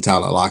Metcalf and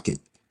Tyler Lockett.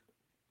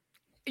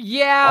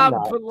 Yeah,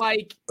 but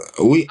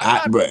I'm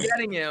not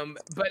forgetting him,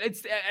 but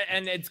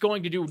it's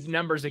going to do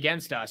numbers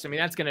against us. I mean,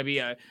 that's going to be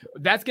a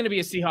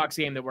Seahawks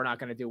game that we're not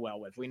going to do well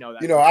with. We know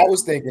that. I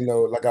was thinking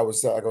though, like I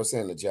was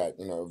saying to Jack,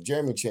 if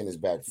Jeremy Chin is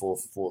back full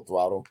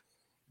throttle,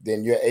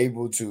 then you're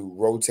able to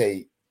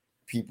rotate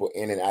people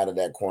in and out of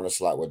that corner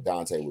slot where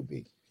Dante would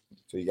be.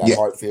 So you got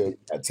Hartfield, you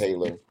got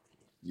Taylor,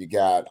 you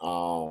got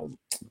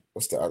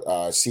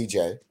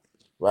CJ,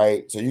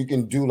 right? So you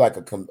can do like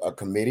a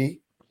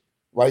committee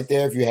right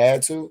there if you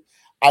had to.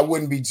 I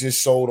wouldn't be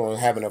just sold on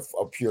having a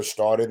pure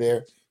starter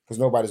there, because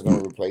nobody's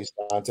going to replace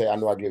Dante. I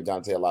know I give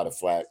Dante a lot of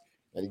flack,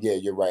 and yeah,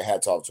 you're right.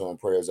 Hats off to him,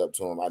 prayers up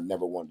to him. I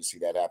never wanted to see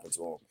that happen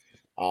to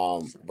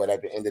him. But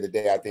at the end of the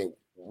day, I think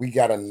we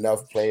got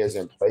enough players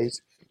in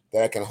place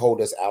that can hold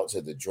us out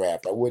to the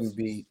draft. I wouldn't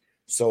be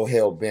so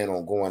hell bent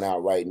on going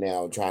out right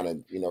now trying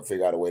to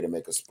figure out a way to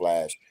make a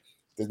splash.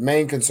 The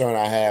main concern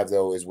I have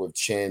though is with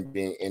Chin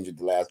being injured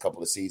the last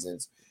couple of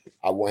seasons.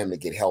 I want him to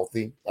get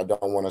healthy. I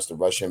don't want us to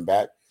rush him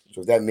back.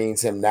 So if that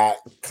means him not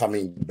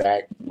coming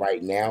back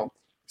right now,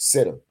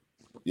 sit him.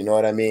 You know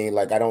what I mean?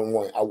 Like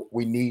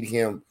we need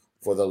him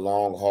for the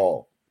long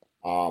haul.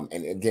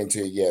 And again,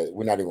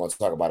 we're not even going to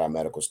talk about our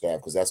medical staff,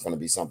 because that's going to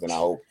be something I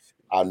hope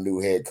our new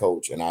head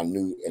coach and our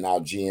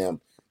GM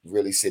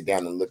really sit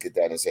down and look at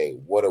that and say,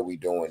 what are we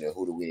doing and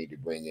who do we need to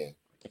bring in?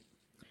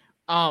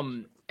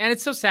 And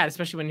it's so sad,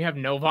 especially when you have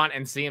Novant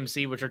and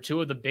CMC, which are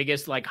two of the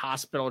biggest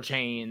hospital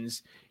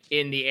chains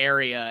in the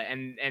area,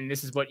 and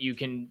this is what you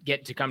can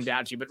get to come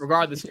down to. But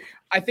regardless,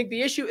 I think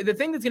the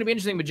thing that's going to be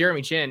interesting with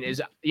Jeremy Chin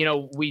is,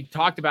 we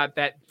talked about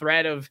that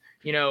thread of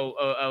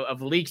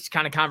leaked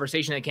kind of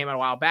conversation that came out a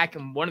while back,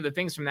 and one of the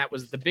things from that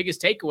was the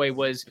biggest takeaway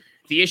was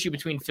the issue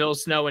between Phil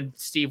Snow and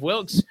Steve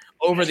Wilks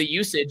over the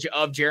usage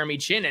of Jeremy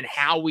Chin and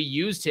how we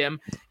used him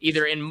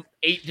either in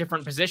 8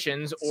 different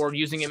positions or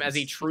using him as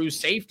a true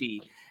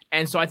safety.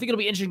 And so I think it'll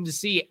be interesting to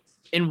see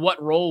in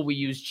what role we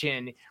use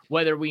Chin,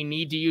 whether we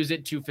need to use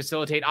it to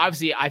facilitate.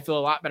 Obviously, I feel a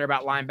lot better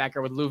about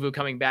linebacker with Luvu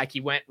coming back. He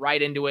went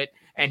right into it,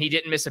 and he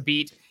didn't miss a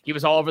beat. He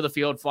was all over the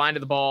field, flying to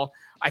the ball.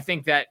 I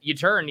think that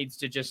Yetur needs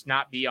to just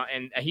not be on,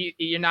 and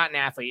you're not an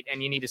athlete,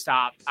 and you need to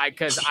stop.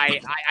 Because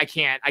I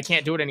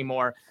can't do it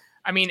anymore.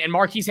 I mean, and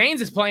Marquise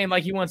Haynes is playing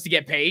like he wants to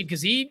get paid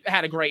because he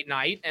had a great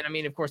night. And I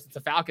mean, of course, it's the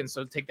Falcons,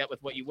 so take that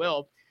with what you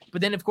will.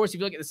 But then, of course, if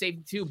you look at the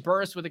safety too,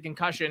 Burris with a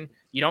concussion,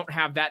 you don't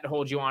have that to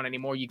hold you on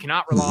anymore. You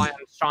cannot rely on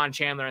Sean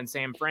Chandler and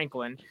Sam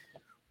Franklin.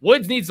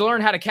 Woods needs to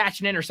learn how to catch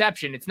an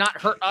interception. It's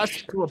not hurt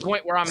us to a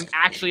point where I'm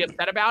actually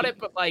upset about it,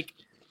 but like,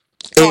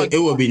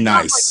 it would be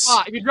nice.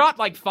 If you dropped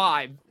like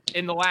 5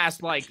 in the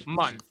last like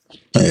month.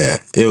 Yeah,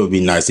 it would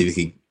be nice if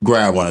he could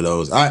grab one of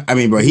those. I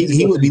mean, bro,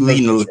 he would be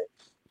leading the.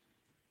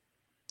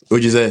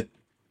 What'd you say?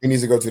 He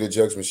needs to go to the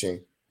jugs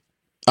machine.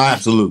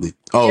 Absolutely.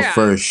 Oh, yeah.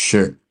 For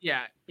sure.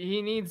 Yeah,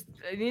 he needs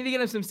to get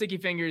him some sticky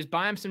fingers,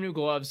 buy him some new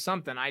gloves,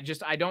 something. I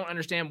don't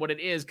understand what it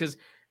is because,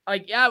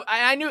 like, yeah,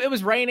 I knew it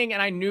was raining,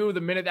 and I knew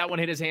the minute that one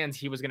hit his hands,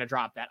 he was gonna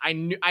drop that. I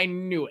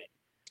knew it.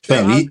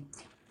 Fam,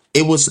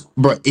 it was,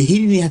 bro. He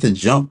didn't even have to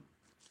jump.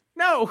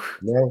 No.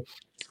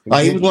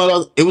 Like it was one of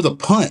those, it was a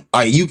punt.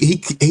 Like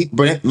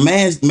but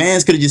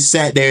man's could have just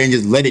sat there and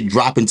just let it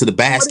drop into the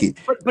basket.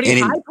 But he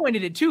high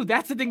pointed it too.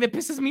 That's the thing that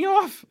pisses me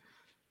off.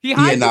 He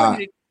high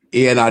pointed it.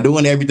 Yeah,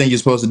 doing everything you're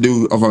supposed to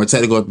do from a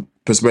technical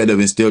perspective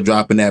and still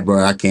dropping that,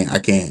 bro. I can't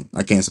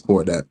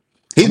support that.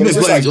 He's been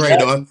playing great,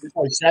 though. It's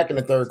like Shaq in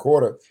the third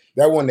quarter.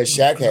 That one that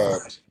Shaq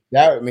had,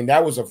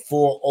 that was a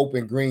full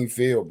open green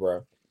field,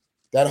 bro.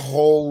 That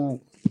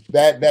whole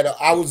that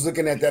I was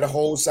looking at that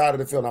whole side of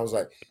the field, and I was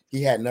like,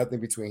 he had nothing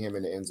between him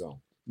and the end zone.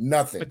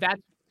 Nothing.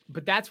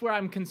 But that's where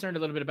I'm concerned a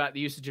little bit about the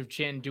usage of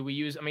Chin. Do we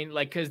use? I mean,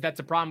 like, because that's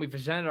a problem we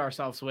presented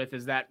ourselves with,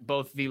 is that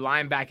both the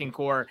linebacking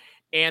core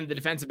and the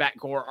defensive back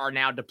core are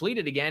now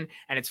depleted again.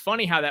 And it's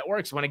funny how that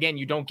works when, again,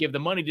 you don't give the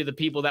money to the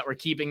people that were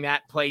keeping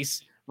that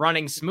place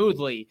running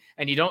smoothly,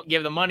 and you don't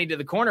give the money to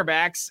the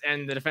cornerbacks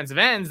and the defensive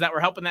ends that were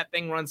helping that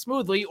thing run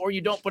smoothly, or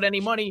you don't put any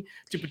money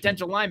to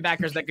potential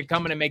linebackers that could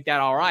come in and make that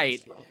all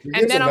right.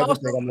 And then I'm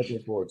looking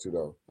forward to,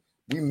 though.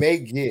 We may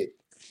get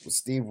with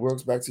Steve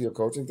Wilks, back to your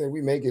coaching thing,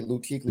 we may get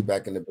Luke Kuechly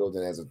back in the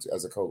building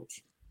as a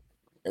coach.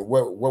 And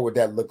what would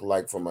that look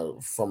like from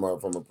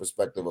a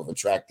perspective of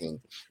attracting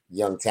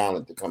young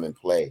talent to come and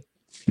play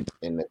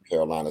in the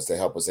Carolinas to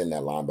help us in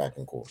that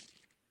linebacking core?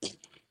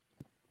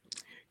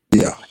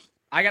 Yeah,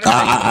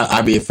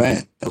 I'd be a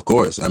fan, of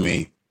course. I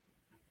mean,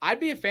 I'd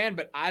be a fan,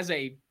 but as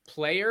a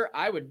player,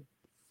 I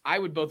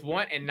would both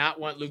want and not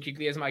want Luke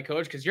Kuechly as my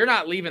coach, because you're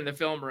not leaving the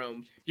film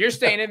room. You're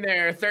staying in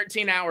there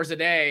 13 hours a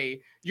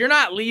day. You're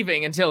not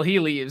leaving until he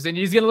leaves, and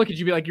he's gonna look at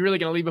you and be like, "You're really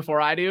gonna leave before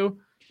I do?"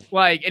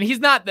 Like, and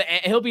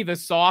he'll be the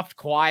soft,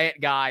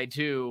 quiet guy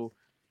too.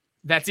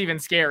 That's even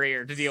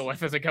scarier to deal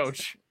with as a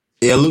coach.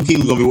 Yeah, Luke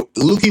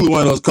Kuechly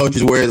one of those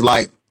coaches where it's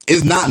like,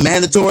 it's not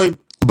mandatory,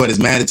 but it's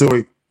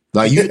mandatory.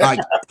 Like you, like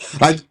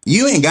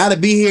you ain't got to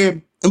be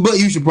here, but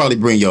you should probably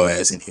bring your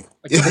ass in here.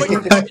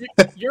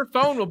 Your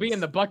phone will be in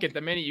the bucket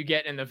the minute you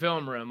get in the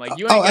film room. Like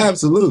you.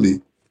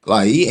 Absolutely.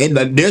 Like,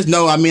 there's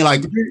no. I mean,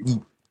 like,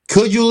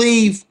 could you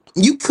leave?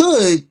 You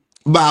could,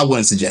 but I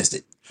wouldn't suggest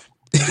it.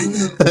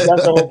 That's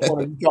the whole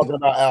point. You're talking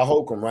about Al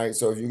Holcomb, right?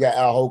 So if you got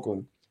Al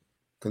Holcomb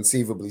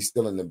conceivably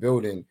still in the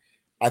building,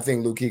 I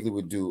think Luke Kuechly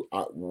would do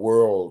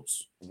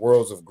worlds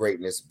of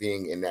greatness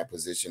being in that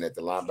position at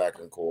the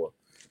linebacking core,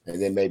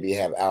 and then maybe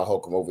have Al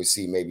Holcomb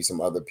oversee maybe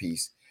some other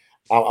piece.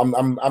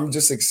 I'm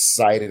just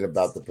excited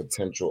about the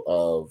potential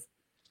of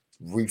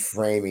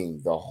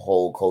reframing the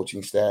whole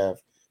coaching staff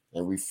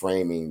and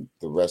reframing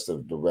the rest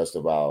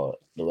of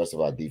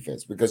our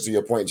defense. Because to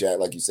your point, Jack,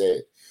 like you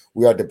said,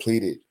 we are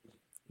depleted.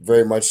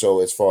 Very much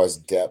so as far as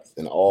depth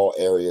in all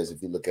areas.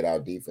 If you look at our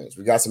defense,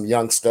 we got some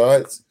young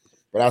studs,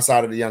 but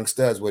outside of the young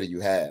studs, what do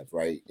you have,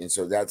 right? And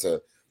so that's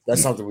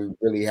something we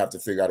really have to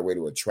figure out a way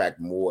to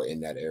attract more in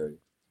that area.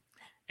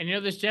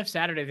 And this Jeff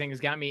Saturday thing has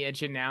got me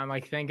itching now. I'm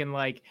like thinking,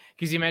 like,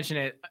 because you mentioned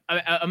it.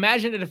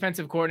 Imagine a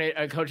defensive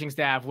coordinator, coaching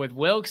staff with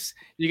Wilks.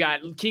 You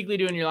got Kuechly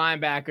doing your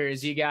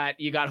linebackers. You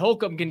got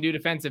Holcomb can do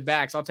defensive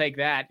backs. I'll take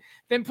that.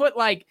 Then put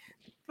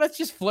let's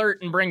just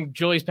flirt and bring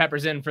Julius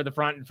Peppers in for the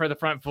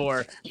front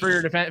four for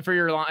your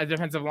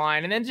defensive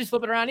line, and then just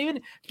flip it around.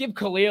 Even give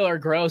Khalil or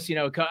Gross,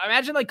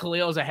 imagine like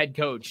Khalil as a head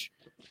coach.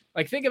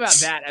 Like, think about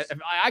that.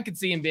 I could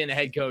see him being a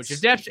head coach.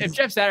 If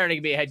Jeff Saturday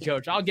could be a head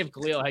coach, I'll give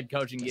Khalil a head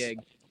coaching gig.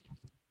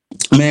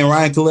 Man,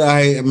 Ryan Khalil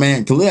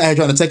out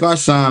trying to take our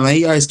shine, man.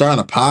 He already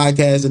started a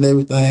podcast and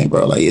everything,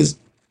 bro. Like, it's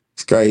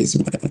crazy,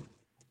 man.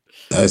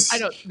 I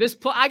know this.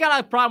 I got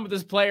a problem with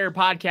this player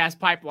podcast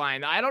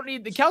pipeline. I don't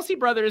need the Kelsey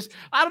brothers.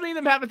 I don't need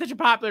them having such a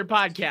popular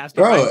podcast.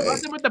 Bro,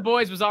 Nothing with the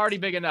boys was already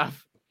big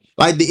enough.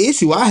 Like, the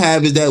issue I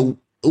have is that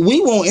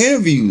we want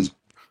interviews,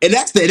 and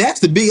that's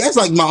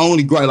like my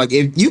only gripe. Like,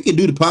 if you can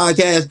do the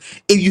podcast,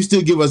 if you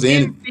still give us an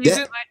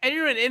interview, and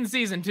you're in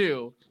season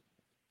 2.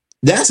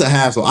 That's a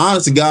hassle.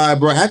 Honest to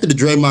God, bro. After the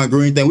Draymond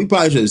Green thing, we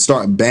probably should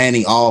start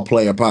banning all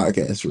player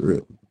podcasts for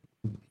real.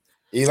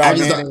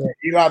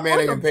 Eli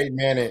Manning and Peyton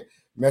Manning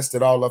messed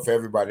it all up for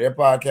everybody. Their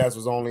podcast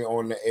was only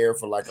on the air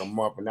for like a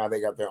month, and now they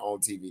got their own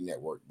TV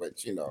network.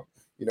 But you know.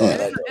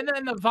 And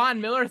then the Von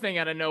Miller thing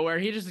out of nowhere,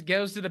 he just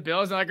goes to the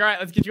Bills and like, all right,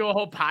 let's get you a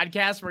whole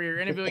podcast where you're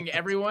interviewing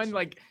everyone,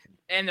 like,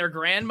 and their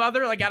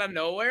grandmother, like, out of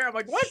nowhere. I'm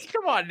like, what?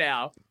 Come on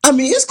now. I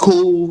mean, it's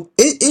cool.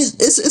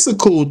 It's a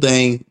cool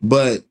thing,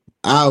 but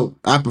I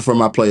prefer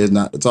my players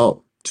not to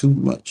talk too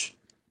much.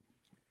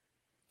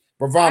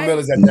 But Von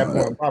Miller's at that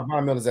point.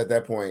 Von Miller's at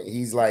that point.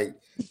 He's like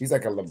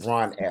a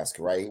LeBron-esque,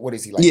 right? What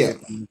is he like?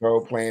 50 years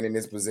old playing in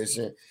this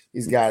position.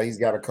 He's got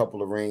a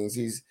couple of rings.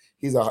 He's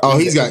got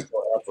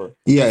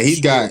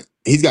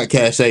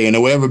cachet, and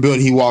whatever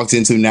building he walks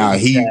into now,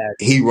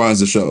 he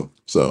runs the show.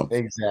 So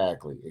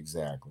exactly.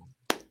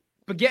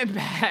 But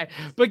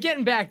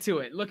getting back to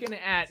it, looking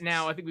at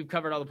now, I think we've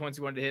covered all the points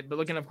we wanted to hit, but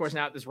looking, of course,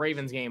 now at this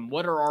Ravens game,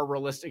 what are our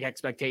realistic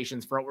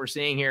expectations for what we're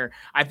seeing here?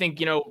 I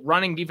think,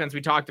 running defense,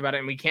 we talked about it,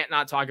 and we can't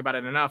not talk about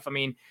it enough. I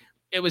mean,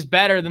 it was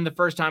better than the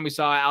first time we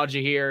saw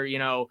Al-Jahir,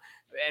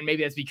 and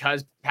maybe that's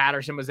because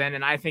Patterson was in.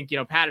 And I think,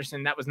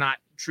 Patterson, that was not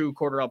true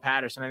Cordarrelle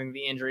Patterson. I think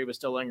the injury was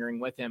still lingering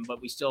with him,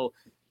 but we still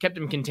kept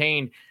him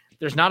contained.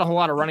 There's not a whole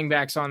lot of running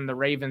backs on the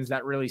Ravens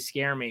that really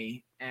scare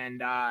me.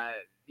 And,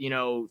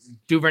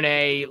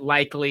 Duvernay,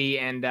 Likely,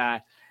 and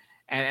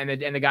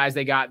the guys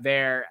they got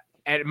there,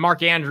 and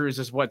Mark Andrews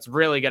is what's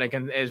really going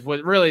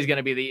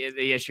to be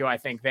the issue, I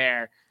think.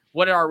 There,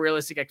 what are our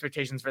realistic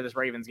expectations for this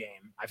Ravens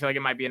game? I feel like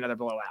it might be another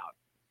blowout.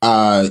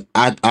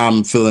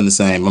 I'm feeling the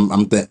same.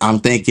 I'm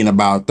thinking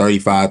about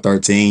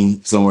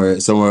 35-13,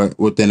 somewhere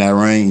within that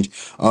range.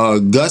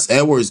 Gus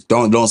Edwards,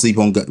 don't sleep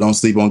on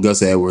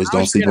Gus Edwards.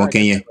 Don't sleep on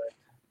Kenyon.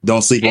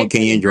 Don't sleep on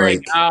Kenyon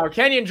Drake.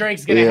 Kenyon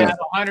Drake's gonna have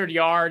 100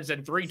 yards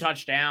and 3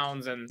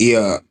 touchdowns, and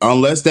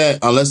unless that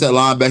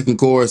linebacking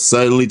core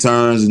suddenly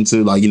turns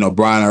into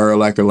Brian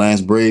Urlacher,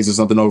 Lance Briggs, or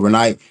something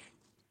overnight,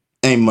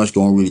 ain't much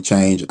gonna really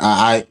change.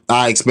 I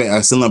expect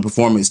a similar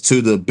performance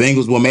to the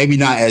Bengals. Well, maybe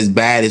not as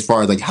bad as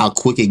far as how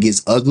quick it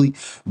gets ugly,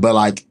 but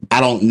I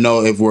don't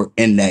know if we're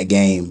in that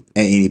game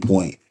at any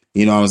point.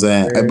 You know what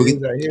I'm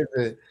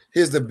saying?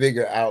 Here's the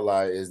bigger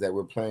outlier is that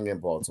we're playing in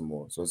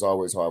Baltimore, so it's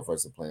always hard for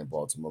us to play in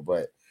Baltimore,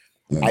 but.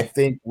 Yeah. I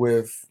think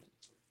with,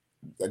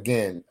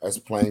 again, us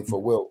playing for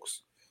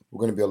Wilkes, we're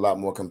going to be a lot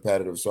more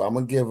competitive. So I'm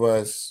going to give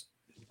us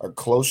a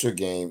closer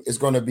game. It's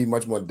going to be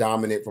much more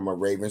dominant from a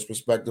Ravens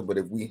perspective. But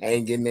if we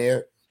hang in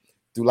there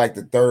through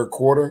the third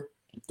quarter,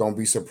 don't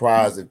be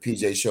surprised if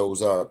PJ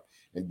shows up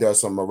and does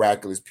some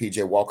miraculous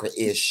PJ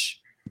Walker-ish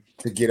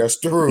to get us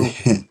through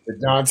the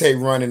Dante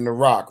running the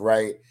rock,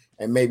 right?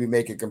 And maybe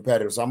make it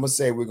competitive. So I'm going to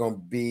say we're going to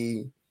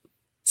be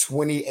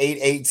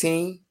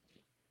 28-18.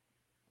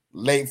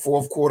 Late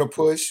fourth quarter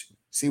push,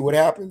 see what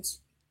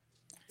happens.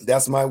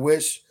 That's my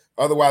wish.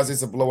 Otherwise,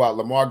 it's a blowout.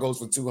 Lamar goes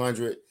for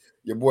 200.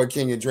 Your boy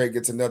Kenyon Drake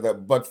gets another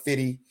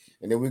 $150,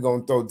 and then we're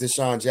gonna throw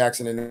Deshaun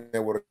Jackson in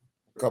there with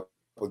a couple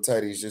of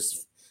tutties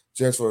just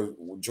for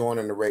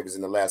joining the Ravens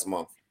in the last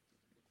month.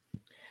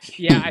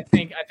 Yeah, I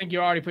think you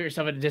already put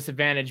yourself at a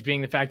disadvantage,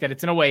 being the fact that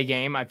it's an away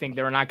game. I think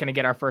they're not going to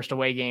get our first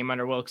away game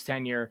under Wilkes'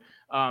 tenure.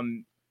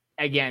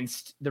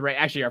 Against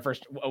our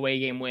first away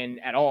game win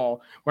at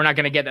all. We're not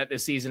going to get that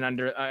this season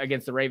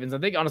against the Ravens. I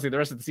think honestly the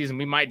rest of the season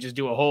we might just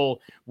do a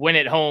whole win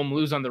at home,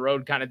 lose on the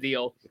road kind of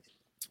deal.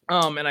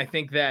 And I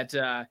think that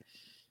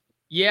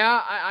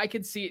I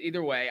could see it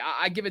either way.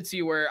 I give it to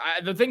you where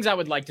the things I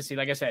would like to see,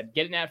 like I said,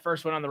 getting that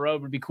first win on the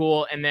road would be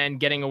cool, and then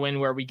getting a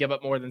win where we give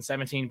up more than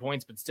 17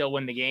 points but still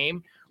win the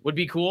game would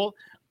be cool.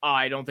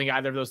 I don't think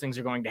either of those things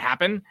are going to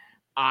happen.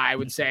 I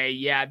would say,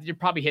 you're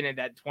probably hitting it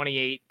at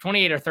 28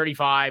 or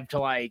 35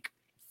 to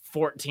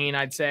 14,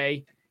 I'd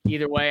say.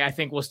 Either way, I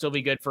think we'll still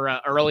be good for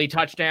an early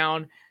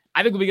touchdown.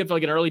 I think we'll be good for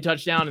an early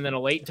touchdown and then a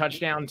late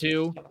touchdown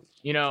too.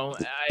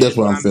 That's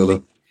what I'm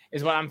feeling.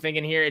 Is what I'm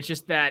thinking here. It's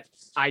just that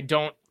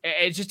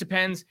it just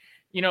depends.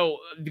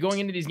 Going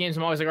into these games,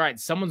 I'm always all right,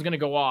 someone's going to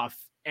go off.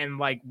 And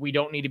we're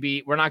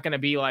not going to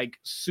be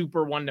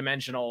super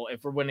one-dimensional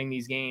if we're winning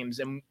these games.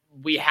 And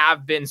we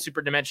have been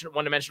super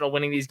one-dimensional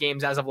winning these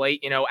games as of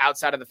late,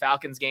 outside of the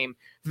Falcons game.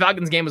 The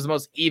Falcons game was the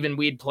most even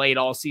we'd played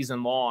all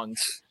season long.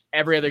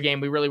 Every other game,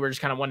 we really were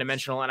just kind of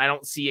one-dimensional. And I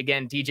don't see,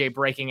 again, DJ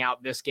breaking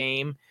out this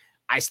game.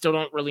 I still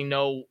don't really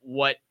know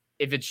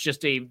if it's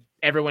just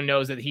everyone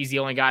knows that he's the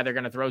only guy they're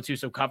going to throw to,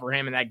 so cover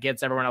him and that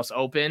gets everyone else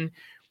open.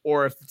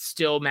 Or if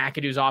still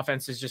McAdoo's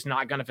offense is just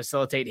not going to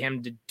facilitate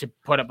him to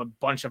put up a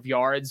bunch of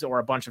yards or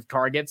a bunch of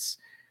targets.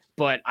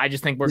 But I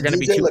just think we're going to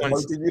be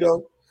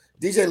 2-1.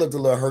 DJ looked a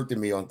little hurt to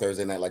me on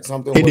Thursday night.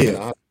 Something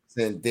wasn't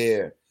 100%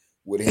 there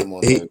with him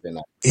on Thursday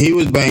night. He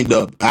was banged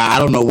up. I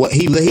don't know what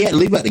he had to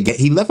leave out the game.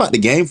 He left out the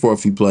game for a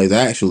few plays,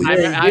 actually.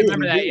 I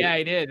remember that. Yeah,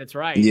 he did. That's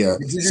right. Yeah.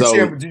 Did you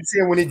see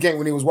him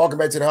when he was walking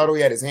back to the huddle?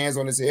 He had his hands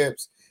on his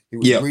hips. He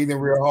was breathing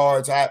real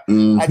hard. So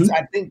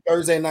I think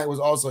Thursday night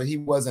was also he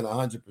wasn't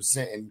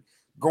 100%, and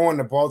going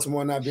to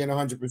Baltimore not being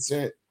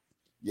 100%.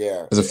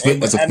 Yeah, it's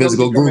a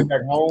physical group.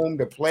 Back home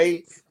to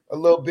play a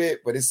little bit,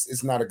 but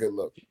it's not a good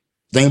look.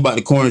 Think about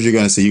the corners you're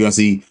going to see. You're going to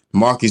see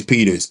Marcus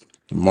Peters,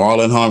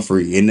 Marlon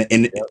Humphrey,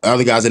 and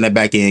other guys in that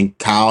back end,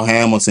 Kyle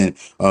Hamilton,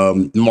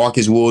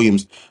 Marcus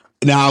Williams.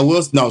 Now,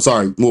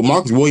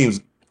 Marcus Williams.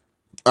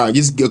 All right,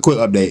 just a quick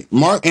update.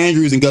 Mark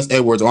Andrews and Gus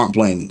Edwards aren't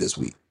playing this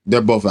week.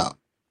 They're both out.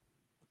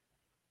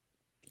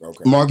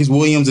 Okay. Marcus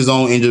Williams is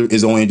on injured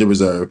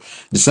reserve.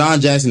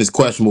 Deshaun Jackson is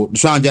questionable.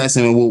 Deshaun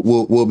Jackson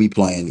will be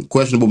playing.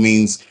 Questionable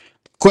means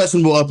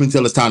questionable up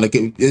until it's time for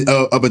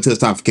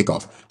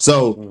kickoff.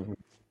 So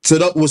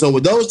So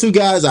with those two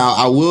guys,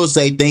 I will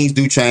say things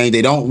do change.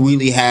 They don't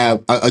really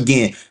have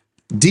again.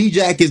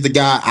 D-Jack is the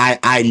guy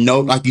I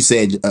know, like you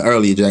said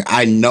earlier, Jack.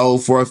 I know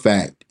for a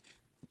fact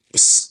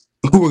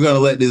we're gonna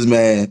let this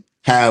man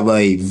have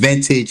a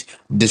vintage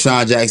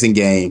Deshaun Jackson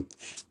game.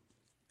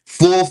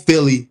 Full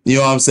Philly, you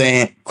know what I'm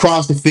saying?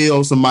 Cross the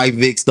field, some Mike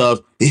Vick stuff,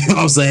 you know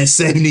what I'm saying?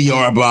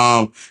 70-yard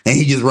bomb, and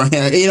he just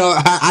ran. You know,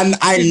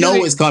 I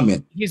know it's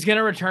coming. He's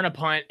gonna return a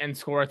punt and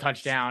score a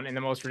touchdown in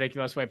the most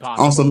ridiculous way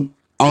possible.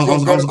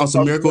 On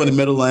some miracle in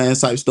the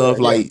Middlelands type stuff,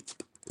 like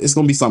it's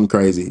gonna be something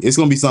crazy. It's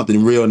gonna be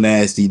something real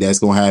nasty that's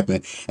gonna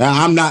happen.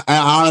 And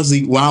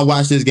honestly, when I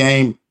watch this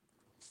game,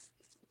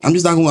 I'm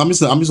just gonna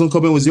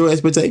come in with zero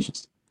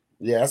expectations.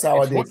 Yeah, that's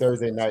how I did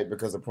Thursday night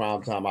because of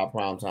our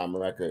primetime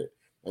record.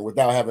 And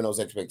without having those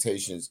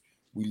expectations,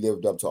 we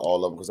lived up to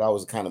all of them because I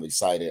was kind of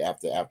excited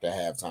after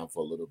halftime for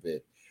a little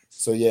bit.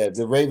 So yeah,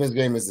 the Ravens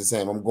game is the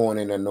same. I'm going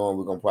in there knowing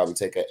we're gonna probably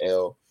take an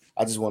L.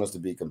 I just want us to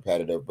be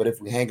competitive. But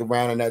if we hang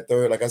around in that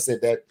third, like I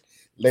said, that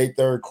late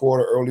third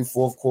quarter, early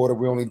fourth quarter,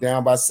 we're only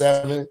down by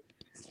 7.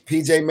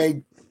 PJ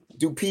may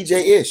do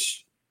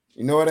PJ-ish.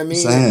 You know what I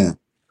mean? And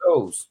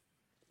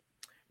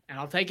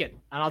I'll take it.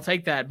 And I'll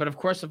take that. But of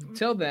course,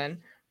 until then,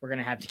 we're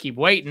gonna have to keep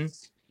waiting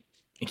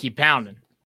and keep pounding.